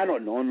está en gano?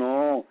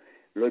 No,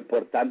 lo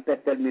importante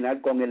es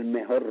terminar con el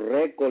mejor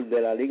récord de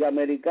la Liga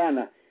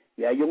Americana,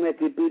 y hay un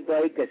equipito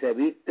ahí que se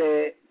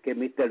viste que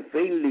Mr.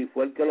 Finley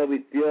fue el que lo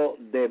vistió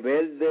de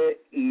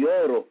verde y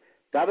oro.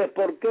 ¿Sabes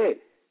por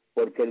qué?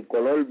 Porque el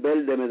color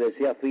verde, me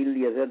decía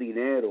Finley, es de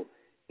dinero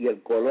y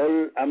el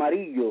color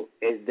amarillo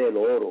es del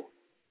oro.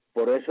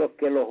 Por eso es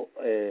que los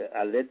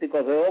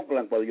Atléticos de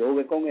Oakland, cuando yo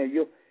jugué con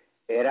ellos,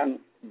 eran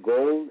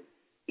gold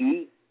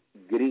y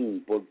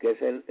green, porque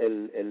es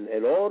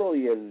el oro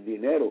y el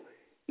dinero.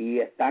 Y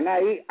están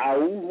ahí a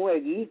un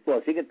jueguito,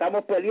 así que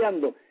estamos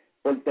peleando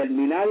por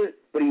terminar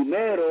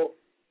primero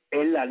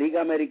en la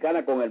Liga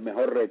Americana con el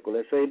mejor récord.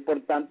 Eso es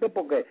importante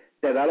porque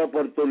te da la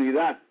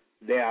oportunidad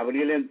de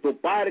abrir en tu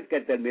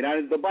parque, terminar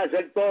en tu parque,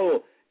 hacer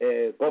todo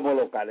como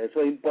local. Eso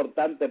es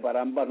importante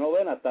para ambas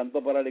novenas,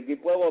 tanto para el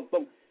equipo de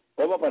Boston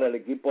como para el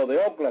equipo de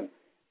Oakland.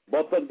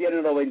 Boston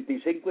tiene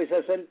 95 y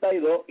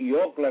 62 y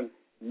Oakland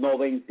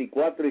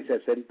 94 y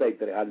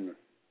 63 años.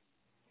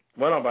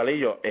 Bueno,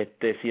 Palillo,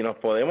 si nos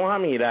podemos a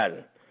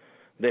mirar,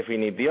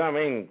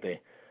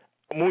 definitivamente,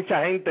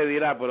 mucha gente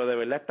dirá, pero de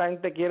verdad esta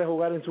gente quiere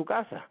jugar en su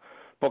casa.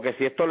 Porque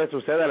si esto le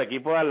sucede al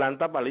equipo de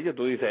Atlanta, Palillo,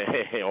 tú dices,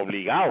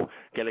 obligado,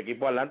 que el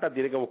equipo de Atlanta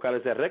tiene que buscar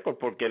ese récord,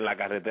 porque en la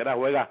carretera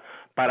juega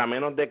para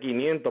menos de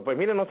 500. Pues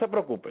mire, no se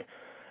preocupe.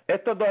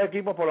 Estos dos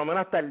equipos, por lo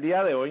menos hasta el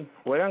día de hoy,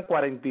 juegan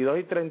 42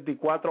 y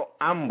 34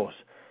 ambos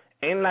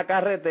en la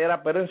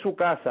carretera, pero en su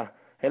casa,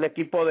 el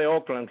equipo de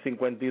Oakland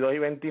 52 y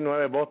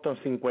 29, Boston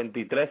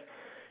 53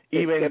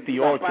 y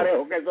 28. ¿Está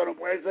parejo que eso no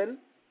puede ser?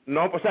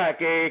 No, o sea,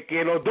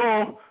 que los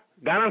dos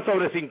ganan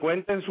sobre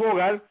 50 en su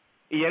hogar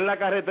y en la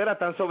carretera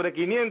están sobre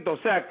 500,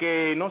 o sea,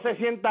 que no se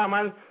sienta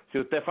mal si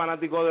usted es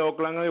fanático de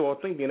Oakland o de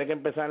Boston y tiene que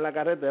empezar en la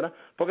carretera,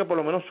 porque por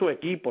lo menos su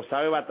equipo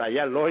sabe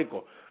batallar,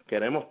 lógico,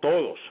 queremos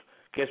todos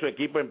que su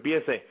equipo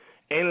empiece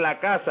en la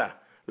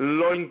casa.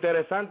 Lo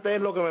interesante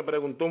es lo que me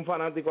preguntó un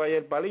fanático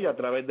ayer, Palillo, a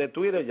través de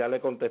Twitter. Ya le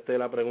contesté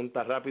la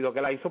pregunta rápido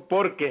que la hizo,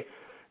 porque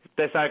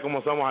usted sabe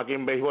cómo somos aquí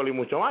en Béisbol y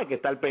Mucho Más, hay que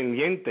estar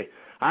pendiente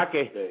a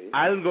que sí,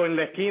 algo en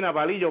la esquina,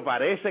 Palillo,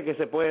 parece que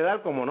se puede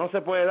dar, como no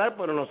se puede dar,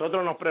 pero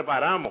nosotros nos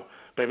preparamos.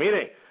 Pues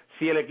mire,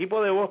 si el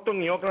equipo de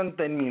Boston y Oakland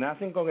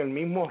terminasen con el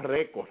mismo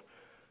récord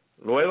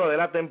luego de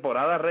la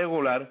temporada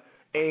regular,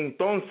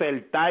 entonces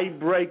el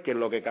tiebreaker,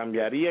 lo que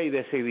cambiaría y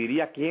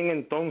decidiría quién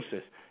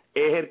entonces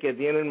es el que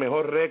tiene el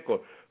mejor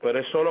récord, pero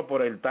es solo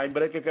por el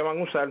tiebreaker que van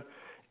a usar,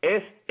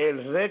 es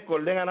el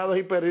récord de ganados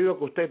y perdidos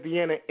que usted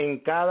tiene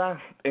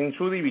en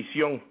su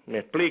división. Me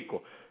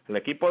explico. El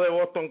equipo de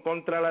Boston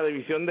contra la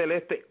división del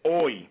Este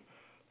hoy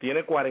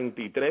tiene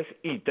 43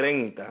 y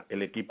 30.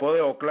 El equipo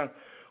de Oakland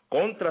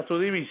contra su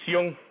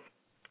división,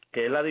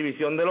 que es la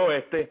división del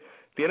Oeste,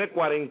 tiene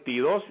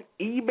 42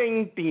 y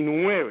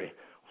 29.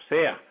 O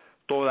sea,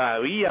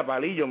 todavía,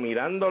 Palillo,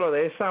 mirándolo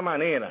de esa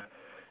manera,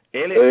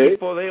 el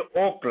equipo de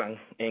Oakland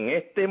en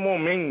este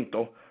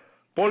momento,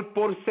 por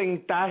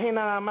porcentaje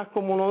nada más,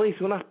 como uno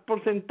dice, unos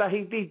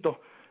porcentajititos,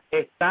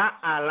 está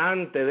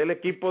alante del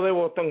equipo de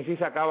Boston. Y si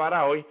se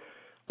acabara hoy,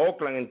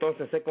 Oakland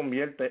entonces se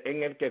convierte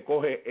en el que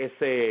coge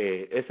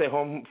ese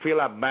home field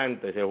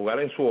advantage, de jugar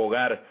en su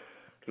hogar.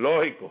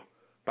 Lógico,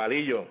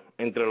 Palillo,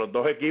 entre los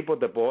dos equipos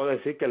te puedo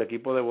decir que el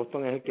equipo de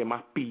Boston es el que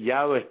más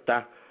pillado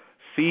está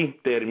si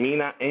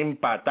termina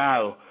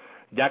empatado,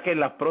 ya que en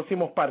los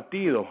próximos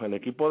partidos el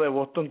equipo de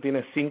Boston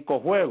tiene 5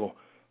 juegos,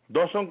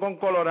 2 son con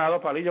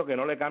Colorado, Palillo, que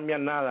no le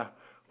cambian nada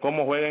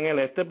cómo juega en el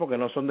este porque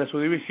no son de su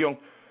división,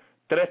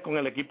 3 con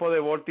el equipo de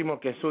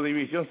Baltimore, que es su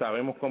división,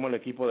 sabemos cómo el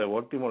equipo de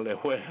Baltimore le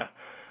juega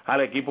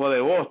al equipo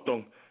de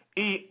Boston,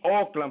 y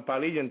Oakland,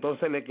 Palillo,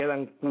 entonces le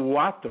quedan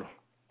 4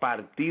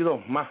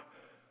 partidos más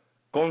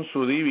con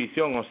su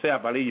división. O sea,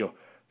 Palillo,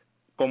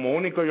 como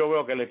único yo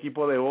veo que el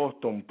equipo de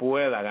Boston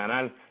pueda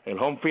ganar el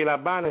home field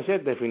advantage,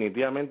 es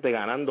definitivamente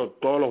ganando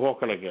todos los juegos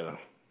que le quedan.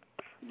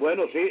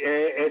 Bueno, sí,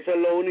 eso es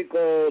lo único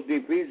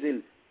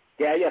difícil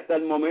que hay hasta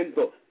el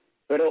momento,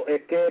 pero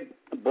es que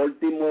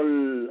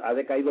Baltimore ha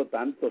decaído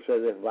tanto, se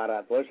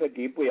desbarató ese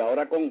equipo, y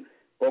ahora con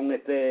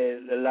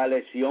la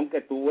lesión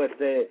que tuvo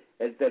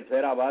el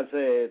tercera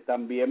base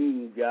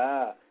también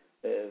ya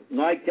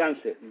no hay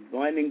chance,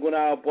 no hay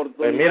ninguna oportunidad.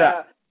 Pues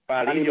mira,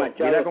 Palillo,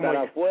 mira cómo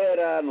estará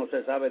afuera, no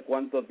se sabe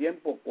cuánto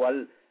tiempo,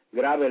 cuál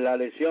grave la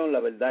lesión.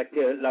 La verdad es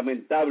que es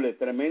lamentable,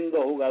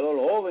 tremendo jugador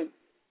joven,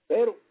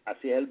 pero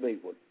así es el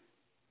béisbol.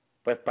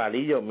 Pues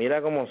Palillo,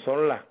 mira cómo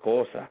son las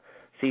cosas.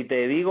 Si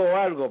te digo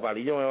algo,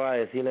 Palillo me va a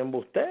decir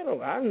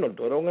embustero, Arnold,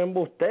 tú eres un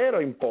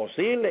embustero,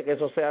 imposible que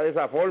eso sea de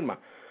esa forma.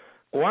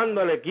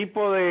 Cuando el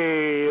equipo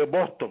de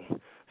Boston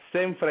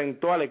se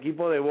enfrentó al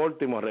equipo de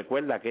Baltimore,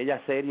 recuerda aquella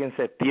serie en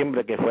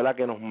septiembre que fue la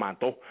que nos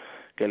mató,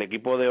 que el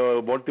equipo de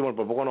Baltimore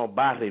por poco nos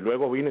barre, y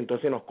luego vino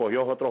entonces nos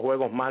cogió otros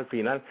juegos más al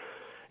final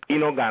y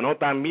nos ganó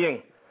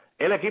también.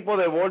 El equipo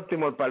de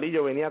Baltimore,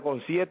 Palillo, venía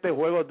con 7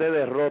 juegos de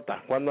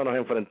derrota cuando nos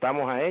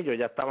enfrentamos a ellos.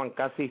 Ya estaban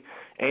casi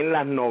en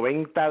las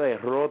 90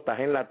 derrotas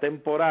en la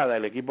temporada,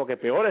 el equipo que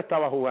peor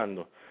estaba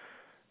jugando.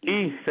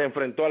 Y se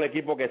enfrentó al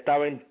equipo que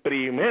estaba en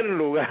primer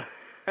lugar,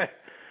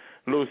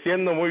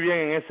 luciendo muy bien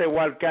en ese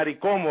wild card y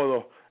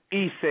cómodo,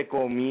 y se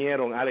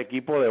comieron al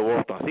equipo de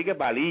Boston. Así que,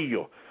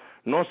 Palillo,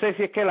 no sé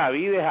si es que la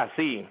vida es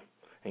así.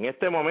 En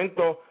este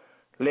momento,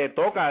 le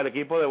toca al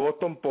equipo de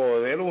Boston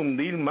poder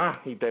hundir más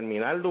y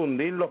terminar de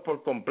hundirlos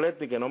por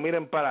completo y que no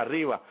miren para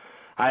arriba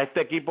a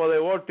este equipo de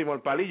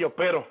Baltimore, Palillo,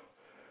 pero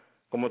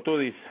como tú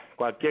dices,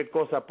 cualquier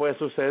cosa puede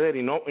suceder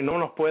y no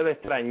nos puede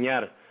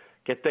extrañar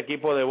que este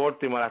equipo de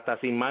Baltimore, hasta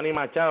sin Manny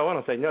Machado,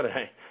 bueno, señores,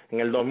 en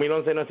el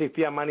 2011 no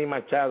existía Manny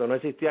Machado, no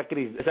existía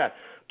Chris, o sea,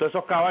 todos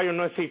esos caballos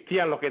no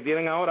existían los que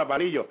tienen ahora,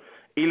 Palillo,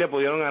 y le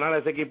pudieron ganar a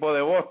ese equipo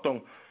de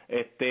Boston.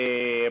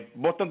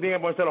 Boston tiene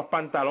que ponerse los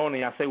pantalones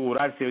y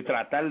asegurarse y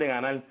tratar de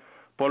ganar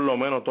por lo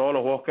menos todos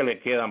los juegos que le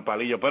quedan,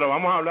 Palillo. Pero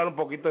vamos a hablar un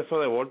poquito de eso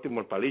de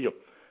Baltimore, Palillo.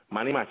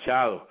 Manny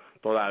Machado,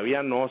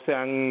 todavía no se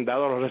han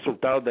dado los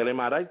resultados del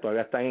MRI,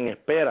 todavía están en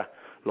espera.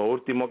 Lo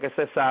último que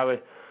se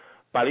sabe,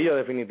 Palillo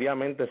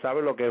definitivamente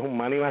sabe lo que es un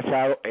Manny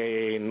Machado.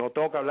 No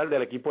tengo que hablar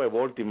del equipo de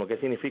Baltimore,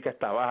 qué significa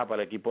esta baja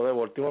para el equipo de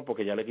Baltimore,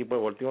 porque ya el equipo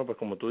de Baltimore, pues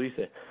como tú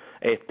dices,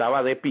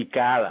 estaba de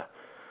picada.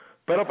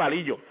 Pero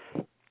Palillo,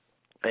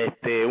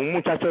 un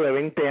muchacho de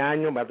 20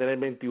 años va a tener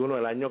 21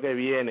 el año que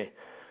viene.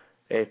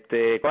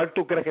 ¿Cuál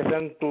tú crees que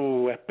sean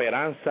tus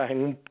esperanzas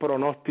en un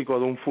pronóstico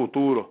de un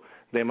futuro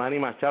de Manny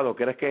Machado?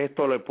 ¿Crees que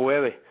esto le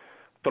puede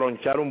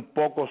tronchar un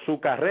poco su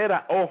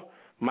carrera o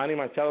Manny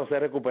Machado se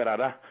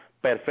recuperará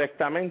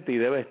perfectamente y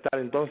debe estar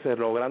entonces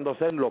logrando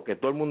ser lo que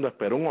todo el mundo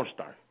espera, un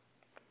All-Star?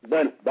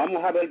 Bueno,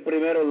 vamos a ver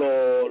primero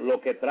lo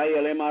que trae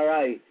el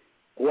MRI,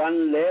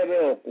 cuán leve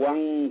o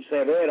cuán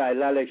severa es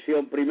la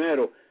lesión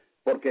primero,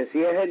 porque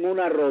si es en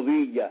una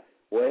rodilla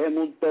o es en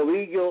un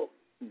tobillo,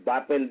 va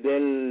a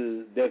perder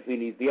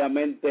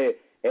definitivamente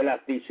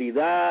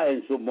elasticidad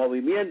en sus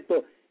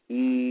movimientos,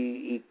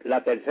 y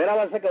la tercera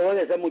base que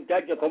juega ese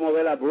muchacho, como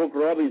ver a Brooke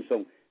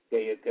Robinson,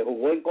 que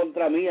jugó en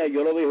contra mía, y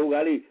yo lo vi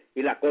jugar, y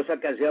las cosas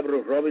que hacía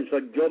Brooke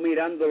Robinson, yo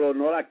mirándolo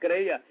no las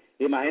creía,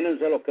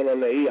 imagínense los que lo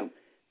leían.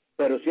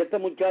 Pero si este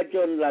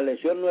muchacho, la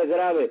lesión no es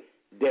grave,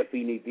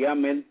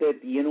 definitivamente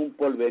tiene un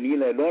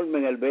porvenir enorme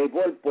en el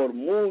béisbol por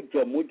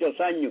muchos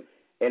años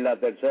en la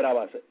tercera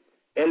base.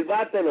 El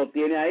bate lo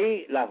tiene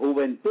ahí, la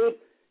juventud.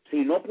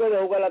 Si no puede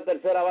jugar la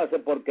tercera base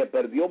porque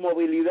perdió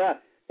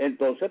movilidad,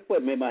 entonces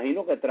pues me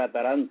imagino que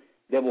tratarán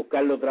de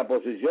buscarle otra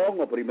posición,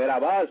 o primera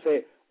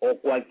base, o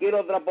cualquier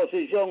otra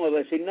posición, o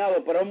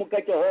designado. Pero es un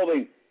muchacho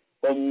joven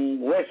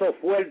con huesos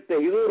fuertes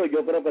y duros,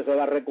 yo creo que se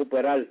va a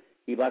recuperar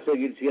y va a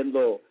seguir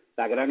siendo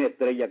la gran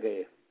estrella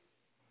que es.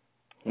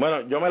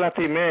 Bueno, yo me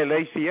lastimé el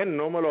ACL,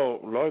 no me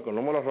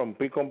lo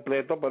rompí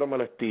completo, pero me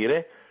lo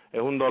estiré. Es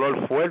un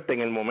dolor fuerte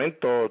en el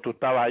momento, tú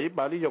estabas allí,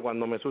 Palillo,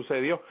 cuando me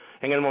sucedió.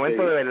 En el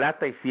momento, sí, de verdad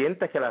te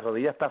sientes que la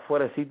rodilla está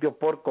fuera de sitio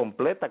por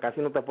completa, casi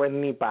no te puedes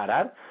ni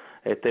parar,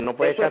 no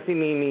puedes casi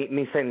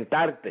ni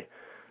sentarte.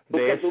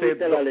 ¿Por qué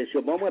tuviste la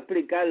lesión? Vamos a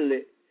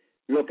explicarle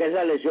lo que es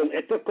la lesión.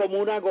 Esto es como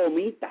una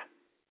gomita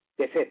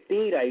que se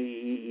estira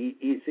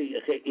y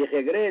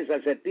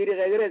regresa, se estira y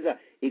regresa,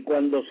 y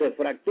cuando se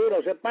fractura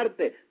o se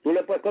parte, tú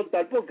le puedes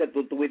contar porque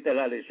tú tuviste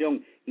la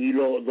lesión y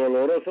lo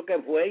doloroso que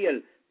fue y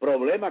el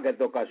problema que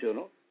te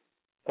ocasionó.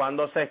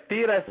 Cuando se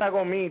estira esa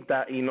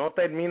gomita y no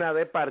termina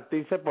de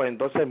partirse, pues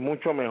entonces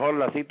mucho mejor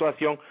la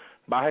situación,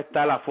 vas a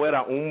estar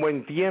afuera un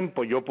buen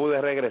tiempo. Yo pude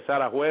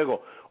regresar a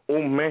juego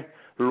un mes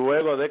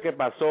luego de que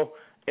pasó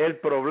el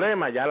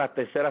problema, ya la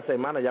tercera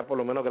semana, ya por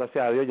lo menos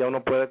gracias a Dios ya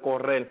uno puede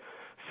correr.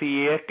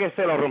 Si es que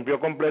se lo rompió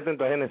completo,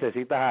 entonces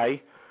necesitas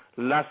ahí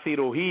la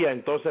cirugía,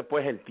 entonces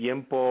pues el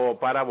tiempo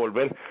para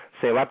volver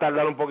se va a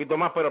tardar un poquito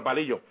más, pero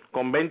Palillo,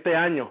 con 20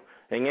 años,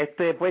 en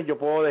pues yo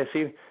puedo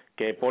decir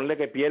que ponle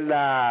que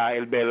pierda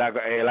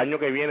el año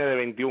que viene de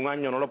 21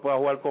 años, no lo pueda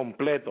jugar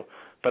completo,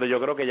 pero yo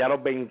creo que ya a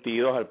los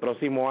 22, el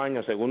próximo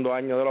año, segundo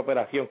año de la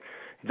operación,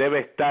 debe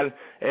estar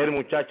el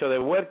muchacho de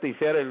vuelta y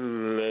ser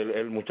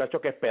el muchacho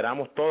que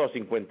esperamos todos,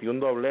 51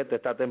 dobletes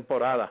esta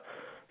temporada,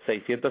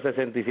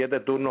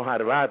 667 turnos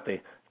al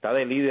bate, está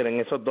de líder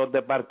en esos dos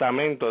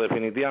departamentos,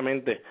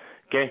 definitivamente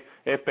que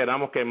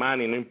esperamos que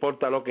Manny, no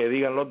importa lo que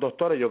digan los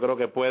doctores, yo creo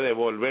que puede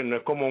volver, no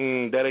es como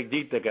un Derek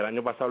Jeter, que el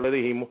año pasado le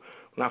dijimos,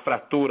 una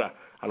fractura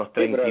a los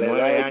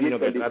 39 años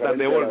que trata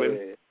de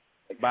volver,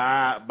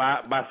 va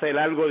a ser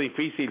algo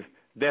difícil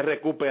de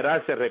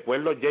recuperarse.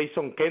 Recuerdo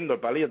Jason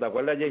Kendall, Palillo, ¿te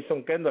acuerdas de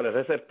Jason Kendall? El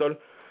receptor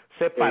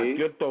se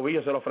partió el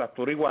tobillo, se lo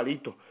fracturó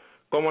igualito,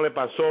 como le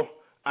pasó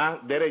a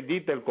Derek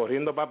Jeter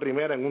corriendo para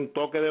primera en un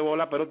toque de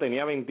bola, pero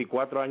tenía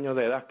 24 años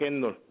de edad.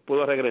 Kendall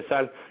pudo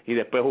regresar y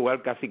después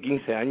jugar casi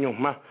 15 años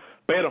más,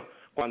 pero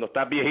cuando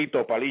estás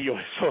viejito, Palillo,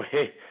 eso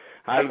es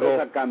algo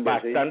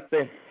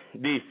bastante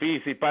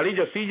difícil.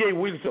 Palillo, CJ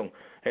Wilson,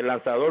 el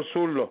lanzador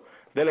zurdo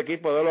del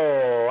equipo de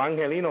los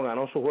angelinos,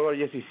 ganó su juego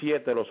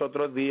 17 los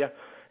otros días,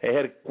 es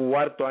el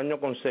cuarto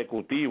año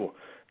consecutivo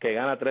que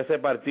gana 13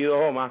 partidos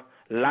o más,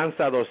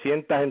 lanza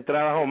 200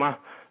 entradas o más,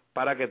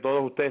 para que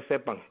todos ustedes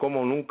sepan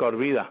cómo nunca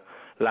olvida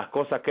las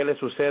cosas que le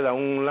sucede a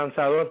un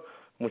lanzador.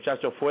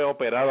 Muchacho, fue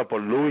operado por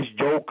Louis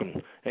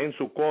Jochen en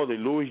su codo, y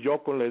Louis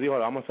Jochen le dijo,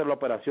 vamos a hacer la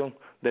operación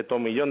de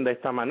tomillón de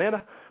esta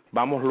manera,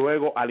 vamos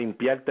luego a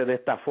limpiarte de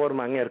esta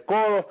forma en el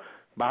codo,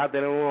 vas a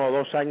tener 1 o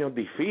 2 años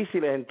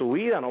difíciles en tu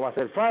vida, no va a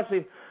ser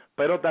fácil,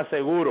 pero te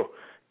aseguro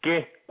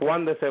que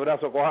cuando ese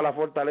brazo coja la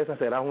fortaleza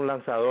serás un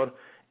lanzador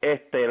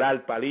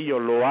estelar, Palillo,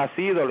 lo ha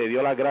sido, le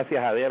dio las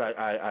gracias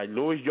a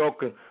Louis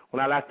Joker,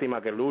 una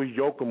lástima que Louis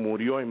Joker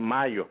murió en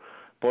mayo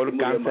por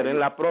cáncer en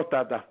la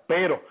próstata,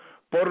 pero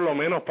por lo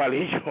menos,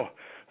 Palillo,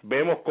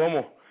 vemos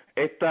cómo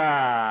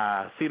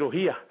esta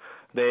cirugía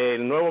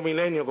del nuevo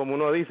milenio, como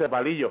uno dice,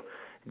 Palillo,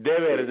 de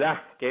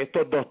verdad que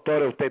estos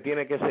doctores usted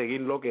tiene que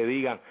seguir lo que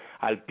digan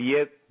al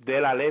pie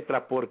de la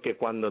letra, porque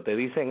cuando te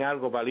dicen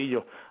algo,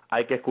 Palillo,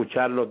 hay que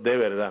escucharlos de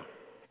verdad.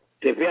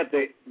 Sí,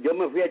 fíjate, yo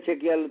me fui a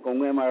chequear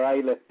con un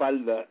MRI la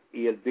espalda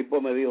y el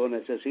tipo me dijo,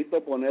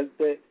 necesito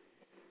ponerte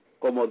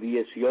como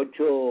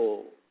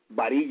 18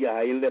 varillas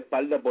ahí en la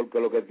espalda porque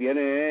lo que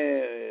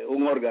tiene es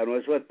un órgano,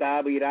 eso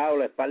está virado,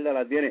 la espalda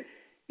la tiene.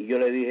 Y yo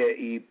le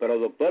dije, pero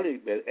doctor,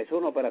 eso es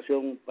una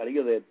operación,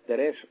 Palillo, de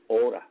 3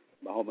 horas,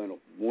 más o menos,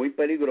 muy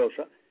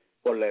peligrosa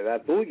por la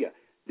edad tuya.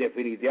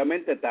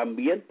 Definitivamente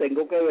también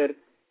tengo que ver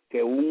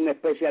que un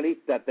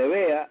especialista te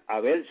vea a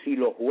ver si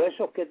los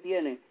huesos que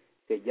tiene,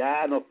 que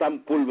ya no están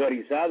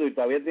pulverizados y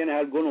todavía tienes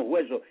algunos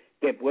huesos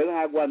que puedan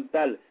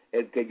aguantar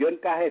el que yo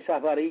encaje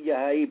esas varillas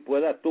ahí,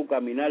 puedas tú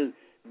caminar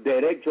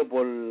derecho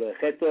por el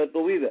resto de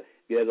tu vida.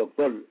 Y el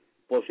doctor,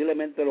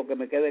 posiblemente lo que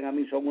me queden a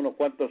mí son unos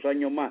cuantos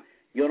años más,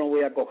 yo no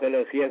voy a coger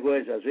el riesgo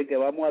ese, así que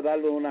vamos a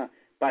darle una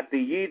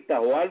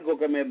pastillita o algo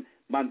que me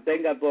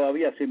mantenga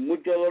todavía sin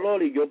mucho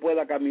dolor y yo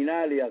pueda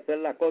caminar y hacer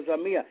las cosas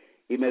mías.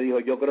 Y me dijo,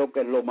 yo creo que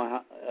es lo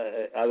más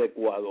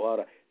adecuado.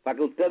 Ahora, para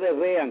que ustedes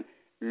vean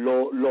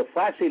lo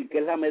fácil que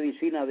es la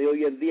medicina de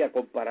hoy en día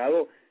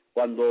comparado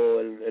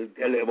cuando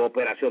la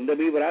operación de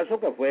mi brazo,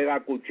 que fue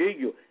a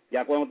cuchillo,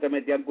 ya cuando te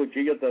metían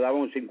cuchillo te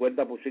daban un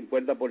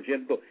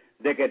 50%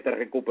 de que te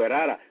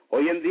recuperara.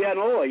 Hoy en día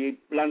no, hay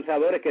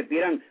lanzadores que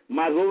tiran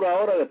más duro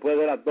ahora después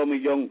de la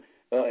tomillón,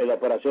 la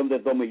operación de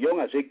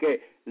tomillón, así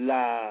que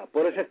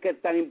por eso es que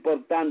es tan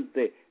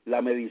importante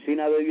la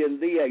medicina de hoy en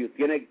día y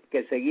tiene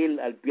que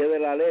seguir al pie de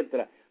la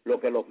letra lo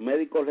que los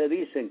médicos le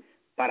dicen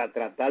para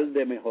tratar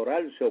de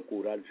mejorarse o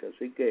curarse,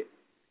 así que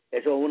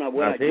eso es una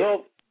buena.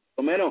 Yo,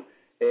 por lo menos,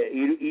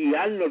 y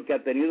Arnold, que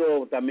ha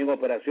tenido también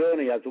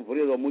operaciones y ha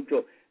sufrido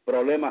muchos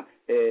problemas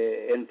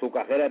en su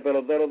carrera de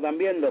pelotero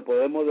también, le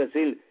podemos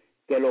decir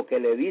que lo que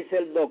le dice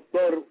el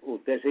doctor,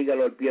 usted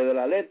sígalo al pie de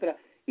la letra,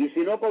 y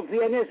si no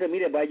confía en ese,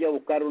 mire, vaya a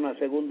buscar una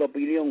segunda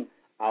opinión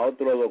a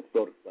otro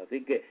doctor.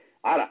 Así que,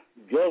 ahora,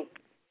 yo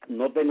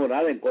no tengo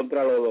nada en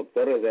contra de los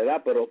doctores de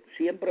edad, pero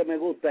siempre me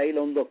gusta ir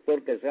a un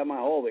doctor que sea más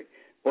joven,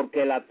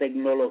 porque la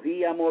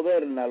tecnología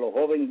moderna, los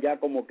jóvenes ya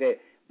como que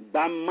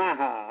van más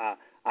a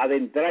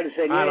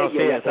adentrarse en ella, sí,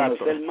 y a exacto.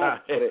 conocer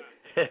más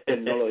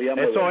tecnología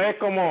moderna. Eso es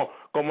como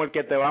el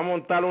que te va a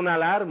montar una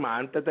alarma.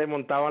 Antes te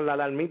montaban la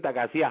alarmita que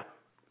hacía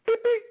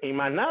pipi y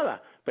más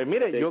nada. Pues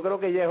mire, yo creo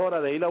que ya es hora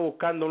de ir a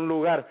buscando un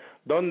lugar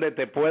donde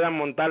te puedan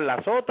montar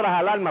las otras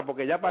alarmas,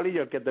 porque ya,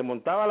 Palillo, el que te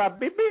montaba las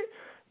pipi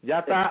ya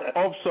está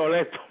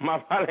obsoleto.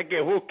 Más vale que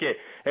busque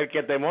el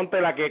que te monte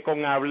la que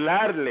con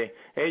hablarle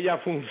ella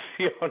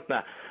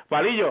funciona.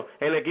 Palillo,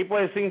 el equipo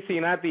de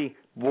Cincinnati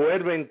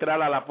vuelve a entrar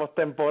a la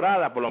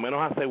postemporada, por lo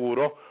menos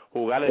aseguró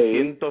jugar el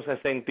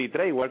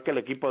 163, igual que el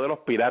equipo de los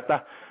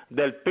Piratas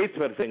del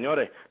Pittsburgh,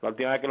 señores. La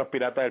última vez que los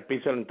Piratas del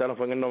Pittsburgh entraron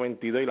fue en el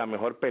 92 y la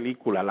mejor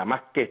película, la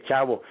más que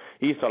chavo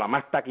hizo, la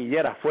más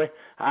taquillera fue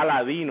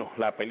Aladino,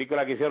 la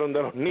película que hicieron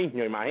de los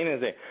niños.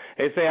 Imagínense,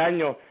 ese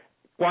año,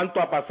 ¿cuánto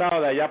ha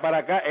pasado de allá para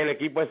acá? El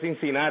equipo de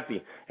Cincinnati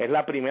es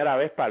la primera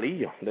vez,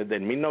 Palillo, desde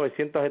el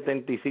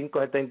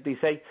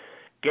 1975-76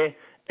 que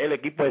el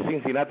equipo de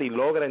Cincinnati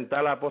logra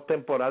entrar a la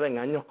postemporada en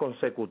años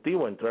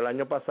consecutivos. Entró el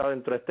año pasado,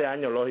 entró este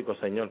año, lógico,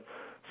 señor.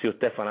 Si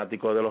usted es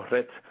fanático de los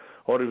Reds,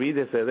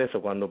 olvídese de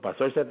eso. Cuando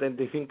pasó el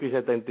 75 y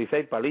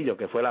 76, Palillo,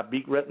 que fue la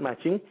Big Red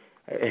Machine,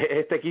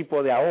 este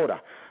equipo de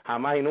ahora,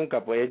 jamás y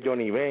nunca, pues es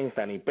Johnny Benz,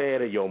 Dani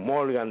Pérez, John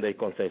Morgan, de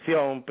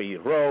Concepción,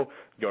 Pete Rowe,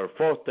 George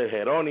Foster,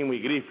 Jerónimo y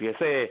Griffey.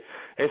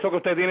 Eso que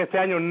usted tiene este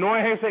año no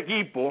es ese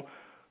equipo,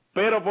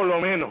 pero por lo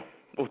menos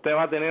usted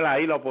va a tener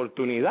ahí la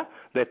oportunidad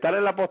de estar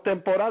en la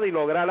postemporada y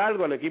lograr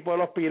algo. El equipo de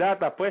los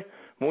Piratas, pues,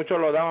 muchos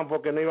lo daban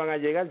porque no iban a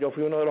llegar. Yo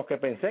fui uno de los que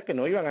pensé que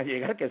no iban a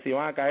llegar, que se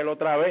iban a caer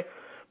otra vez.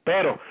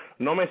 Pero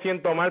no me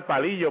siento mal,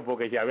 Palillo,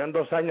 porque ya habían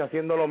 2 años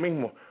haciendo lo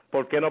mismo.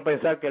 ¿Por qué no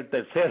pensar que el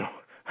tercero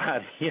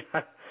haría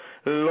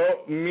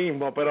lo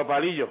mismo? Pero,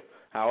 Palillo,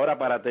 ahora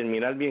para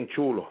terminar bien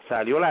chulo,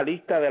 salió la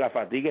lista de la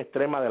fatiga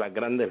extrema de las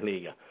grandes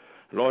ligas.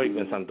 Lógico,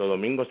 en Santo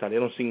Domingo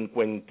salieron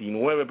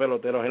 59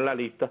 peloteros en la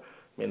lista.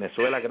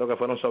 Venezuela creo que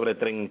fueron sobre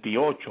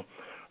 38.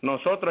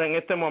 Nosotros en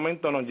este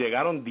momento nos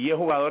llegaron 10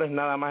 jugadores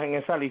nada más en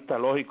esa lista.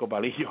 Lógico,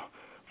 Palillo,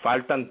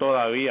 faltan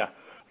todavía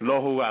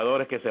los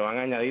jugadores que se van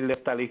a añadir de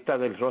esta lista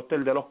del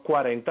roster de los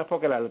 40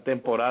 porque la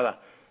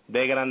temporada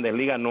de Grandes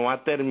Ligas no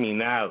ha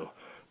terminado.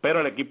 Pero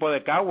el equipo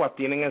de Caguas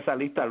tiene en esa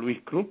lista a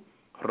Luis Cruz,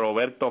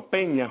 Roberto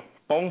Peña,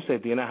 Ponce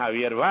tiene a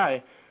Javier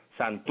Báez,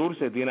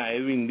 Santurce tiene a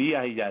Edwin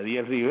Díaz y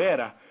Yadier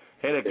Rivera,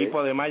 el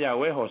equipo de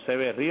Mayagüez, José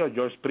Berrío,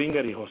 George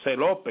Springer y José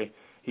López,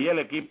 y el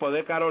equipo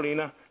de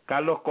Carolina,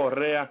 Carlos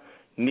Correa,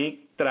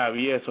 Nick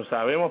Travieso.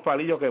 Sabemos,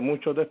 Palillo, que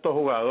muchos de estos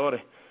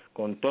jugadores,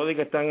 con todo y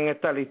que están en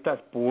esta lista,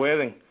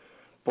 pueden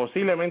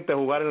posiblemente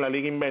jugar en la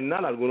liga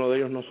invernal. Algunos de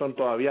ellos no son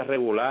todavía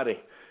regulares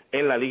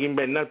en la liga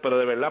invernal, pero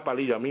de verdad,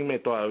 Palillo, a mí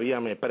todavía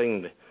me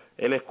prende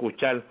el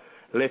escuchar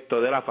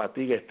esto de la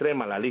fatiga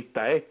extrema, la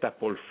lista esta,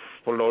 por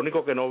lo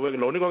único que lo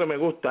único que me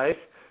gusta es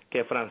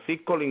que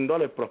Francisco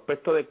Lindor, el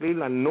prospecto de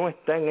Cleveland, no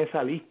está en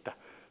esa lista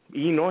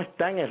y no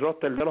está en el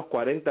roster de los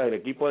 40 del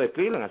equipo de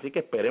Cleveland, así que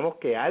esperemos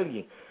que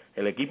alguien,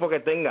 el equipo que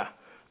tenga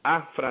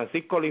a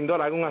Francisco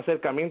Lindor, haga un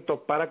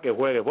acercamiento para que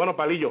juegue. Bueno,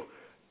 Palillo,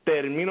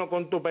 termino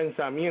con tu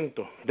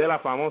pensamiento de la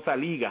famosa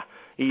liga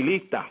y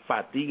lista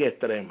fatiga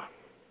extrema.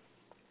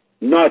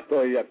 No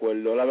estoy de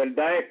acuerdo. La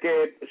verdad es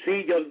que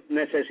sí, yo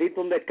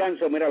necesito un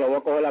descanso. Mira, lo voy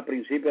a coger a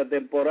principio de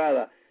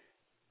temporada.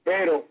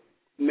 Pero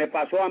me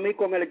pasó a mí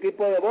con el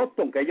equipo de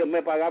Boston, que ellos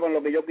me pagaban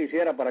lo que yo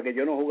quisiera para que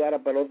yo no jugara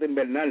pelota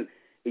invernal.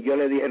 Y yo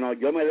le dije, no,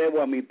 yo me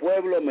debo a mi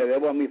pueblo, me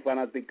debo a mi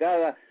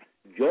fanaticada.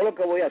 Yo lo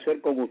que voy a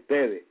hacer con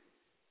ustedes,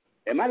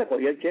 es más, le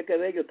cogí el cheque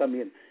de ellos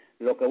también.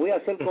 Lo que voy a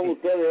hacer con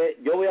ustedes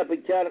es, yo voy a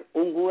pichar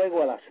un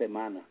juego a la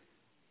semana.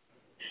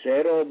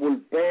 Cero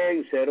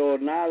bullpen, cero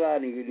nada,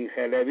 ni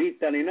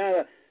relevista, ni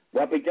nada.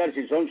 Voy a pichar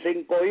si son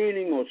 5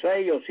 innings, o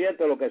 6, o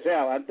 7, lo que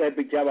sea. Antes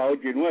pichaba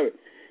 8 y 9.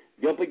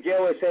 Yo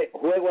picheo ese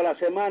juego a la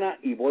semana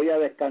y voy a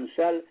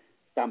descansar.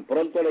 Tan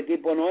pronto el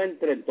equipo no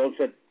entre,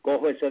 entonces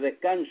cojo ese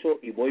descanso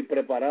y voy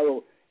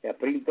preparado a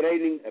sprint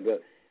training.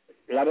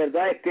 La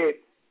verdad es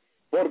que,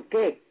 ¿por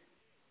qué?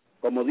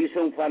 Como dice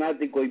un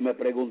fanático y me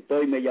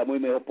preguntó y me llamó y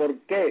me dijo, ¿por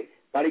qué,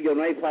 Parillo,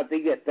 no hay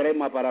fatiga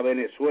extrema para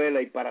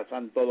Venezuela y para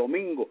Santo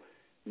Domingo?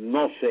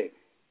 No sé.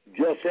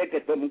 Yo sé que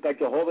estos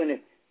muchachos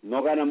jóvenes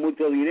no ganan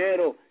mucho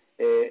dinero,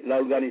 la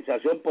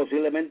organización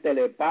posiblemente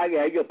le pague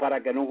a ellos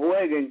para que no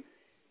jueguen.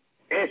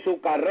 Es su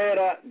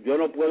carrera, yo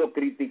no puedo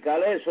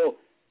criticar eso,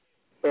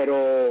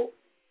 pero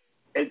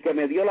el que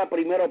me dio la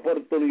primera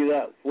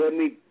oportunidad fue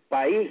mi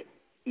país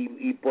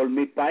y por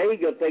mi país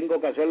yo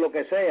tengo que hacer lo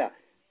que sea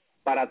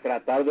para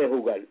tratar de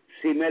jugar.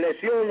 Si me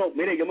lesiono,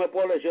 mire, yo me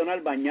puedo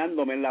lesionar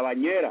bañándome en la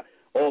bañera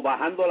o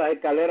bajando las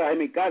escaleras de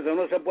mi casa.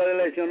 Uno se puede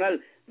lesionar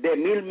de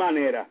 1000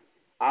 maneras.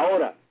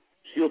 Ahora,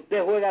 si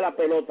usted juega la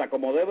pelota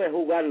como debe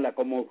jugarla,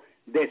 como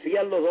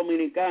decían los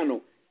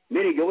dominicanos,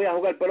 mire, yo voy a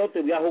jugar pelota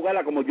y voy a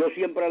jugarla como yo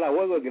siempre la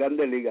juego en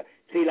Grandes Ligas.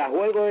 Si la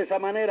juego de esa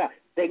manera,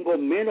 tengo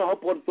menos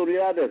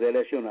oportunidades de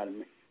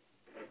lesionarme.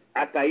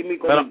 Hasta ahí mi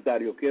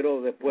comentario.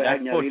 Quiero después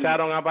añadir.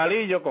 Escucharon a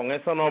Palillo, con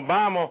eso nos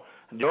vamos.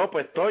 Yo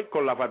pues estoy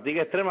con la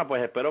fatiga extrema,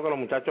 pues espero que los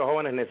muchachos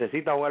jóvenes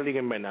necesitan jugar liga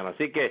invernal.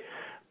 Así que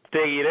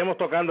seguiremos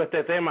tocando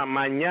este tema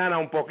mañana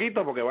un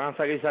poquito porque van a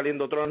seguir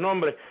saliendo otros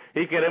nombres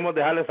y queremos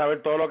dejarles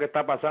saber todo lo que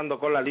está pasando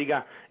con la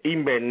liga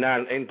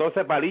invernal.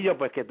 Entonces, Palillo,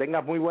 pues que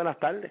tengas muy buenas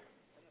tardes.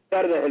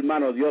 Buenas tardes,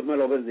 hermano. Dios me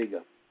lo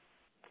bendiga.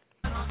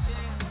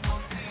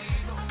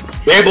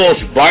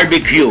 Bebo's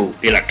Barbecue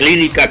y la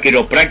clínica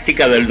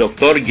quiropráctica del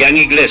Dr. Jan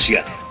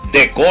Iglesias,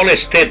 de Cole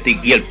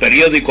Aesthetic y el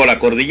periódico La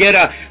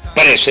Cordillera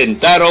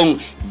presentaron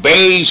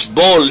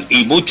Beisbol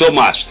y Mucho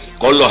Más,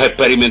 con los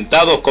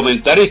experimentados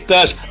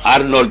comentaristas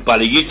Arnold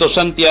Palillito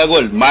Santiago,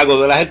 el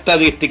mago de las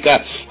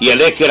estadísticas, y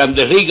el ex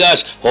Grandes Ligas,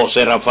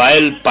 José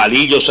Rafael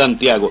Palillo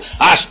Santiago.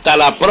 Hasta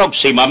la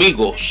próxima,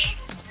 amigos.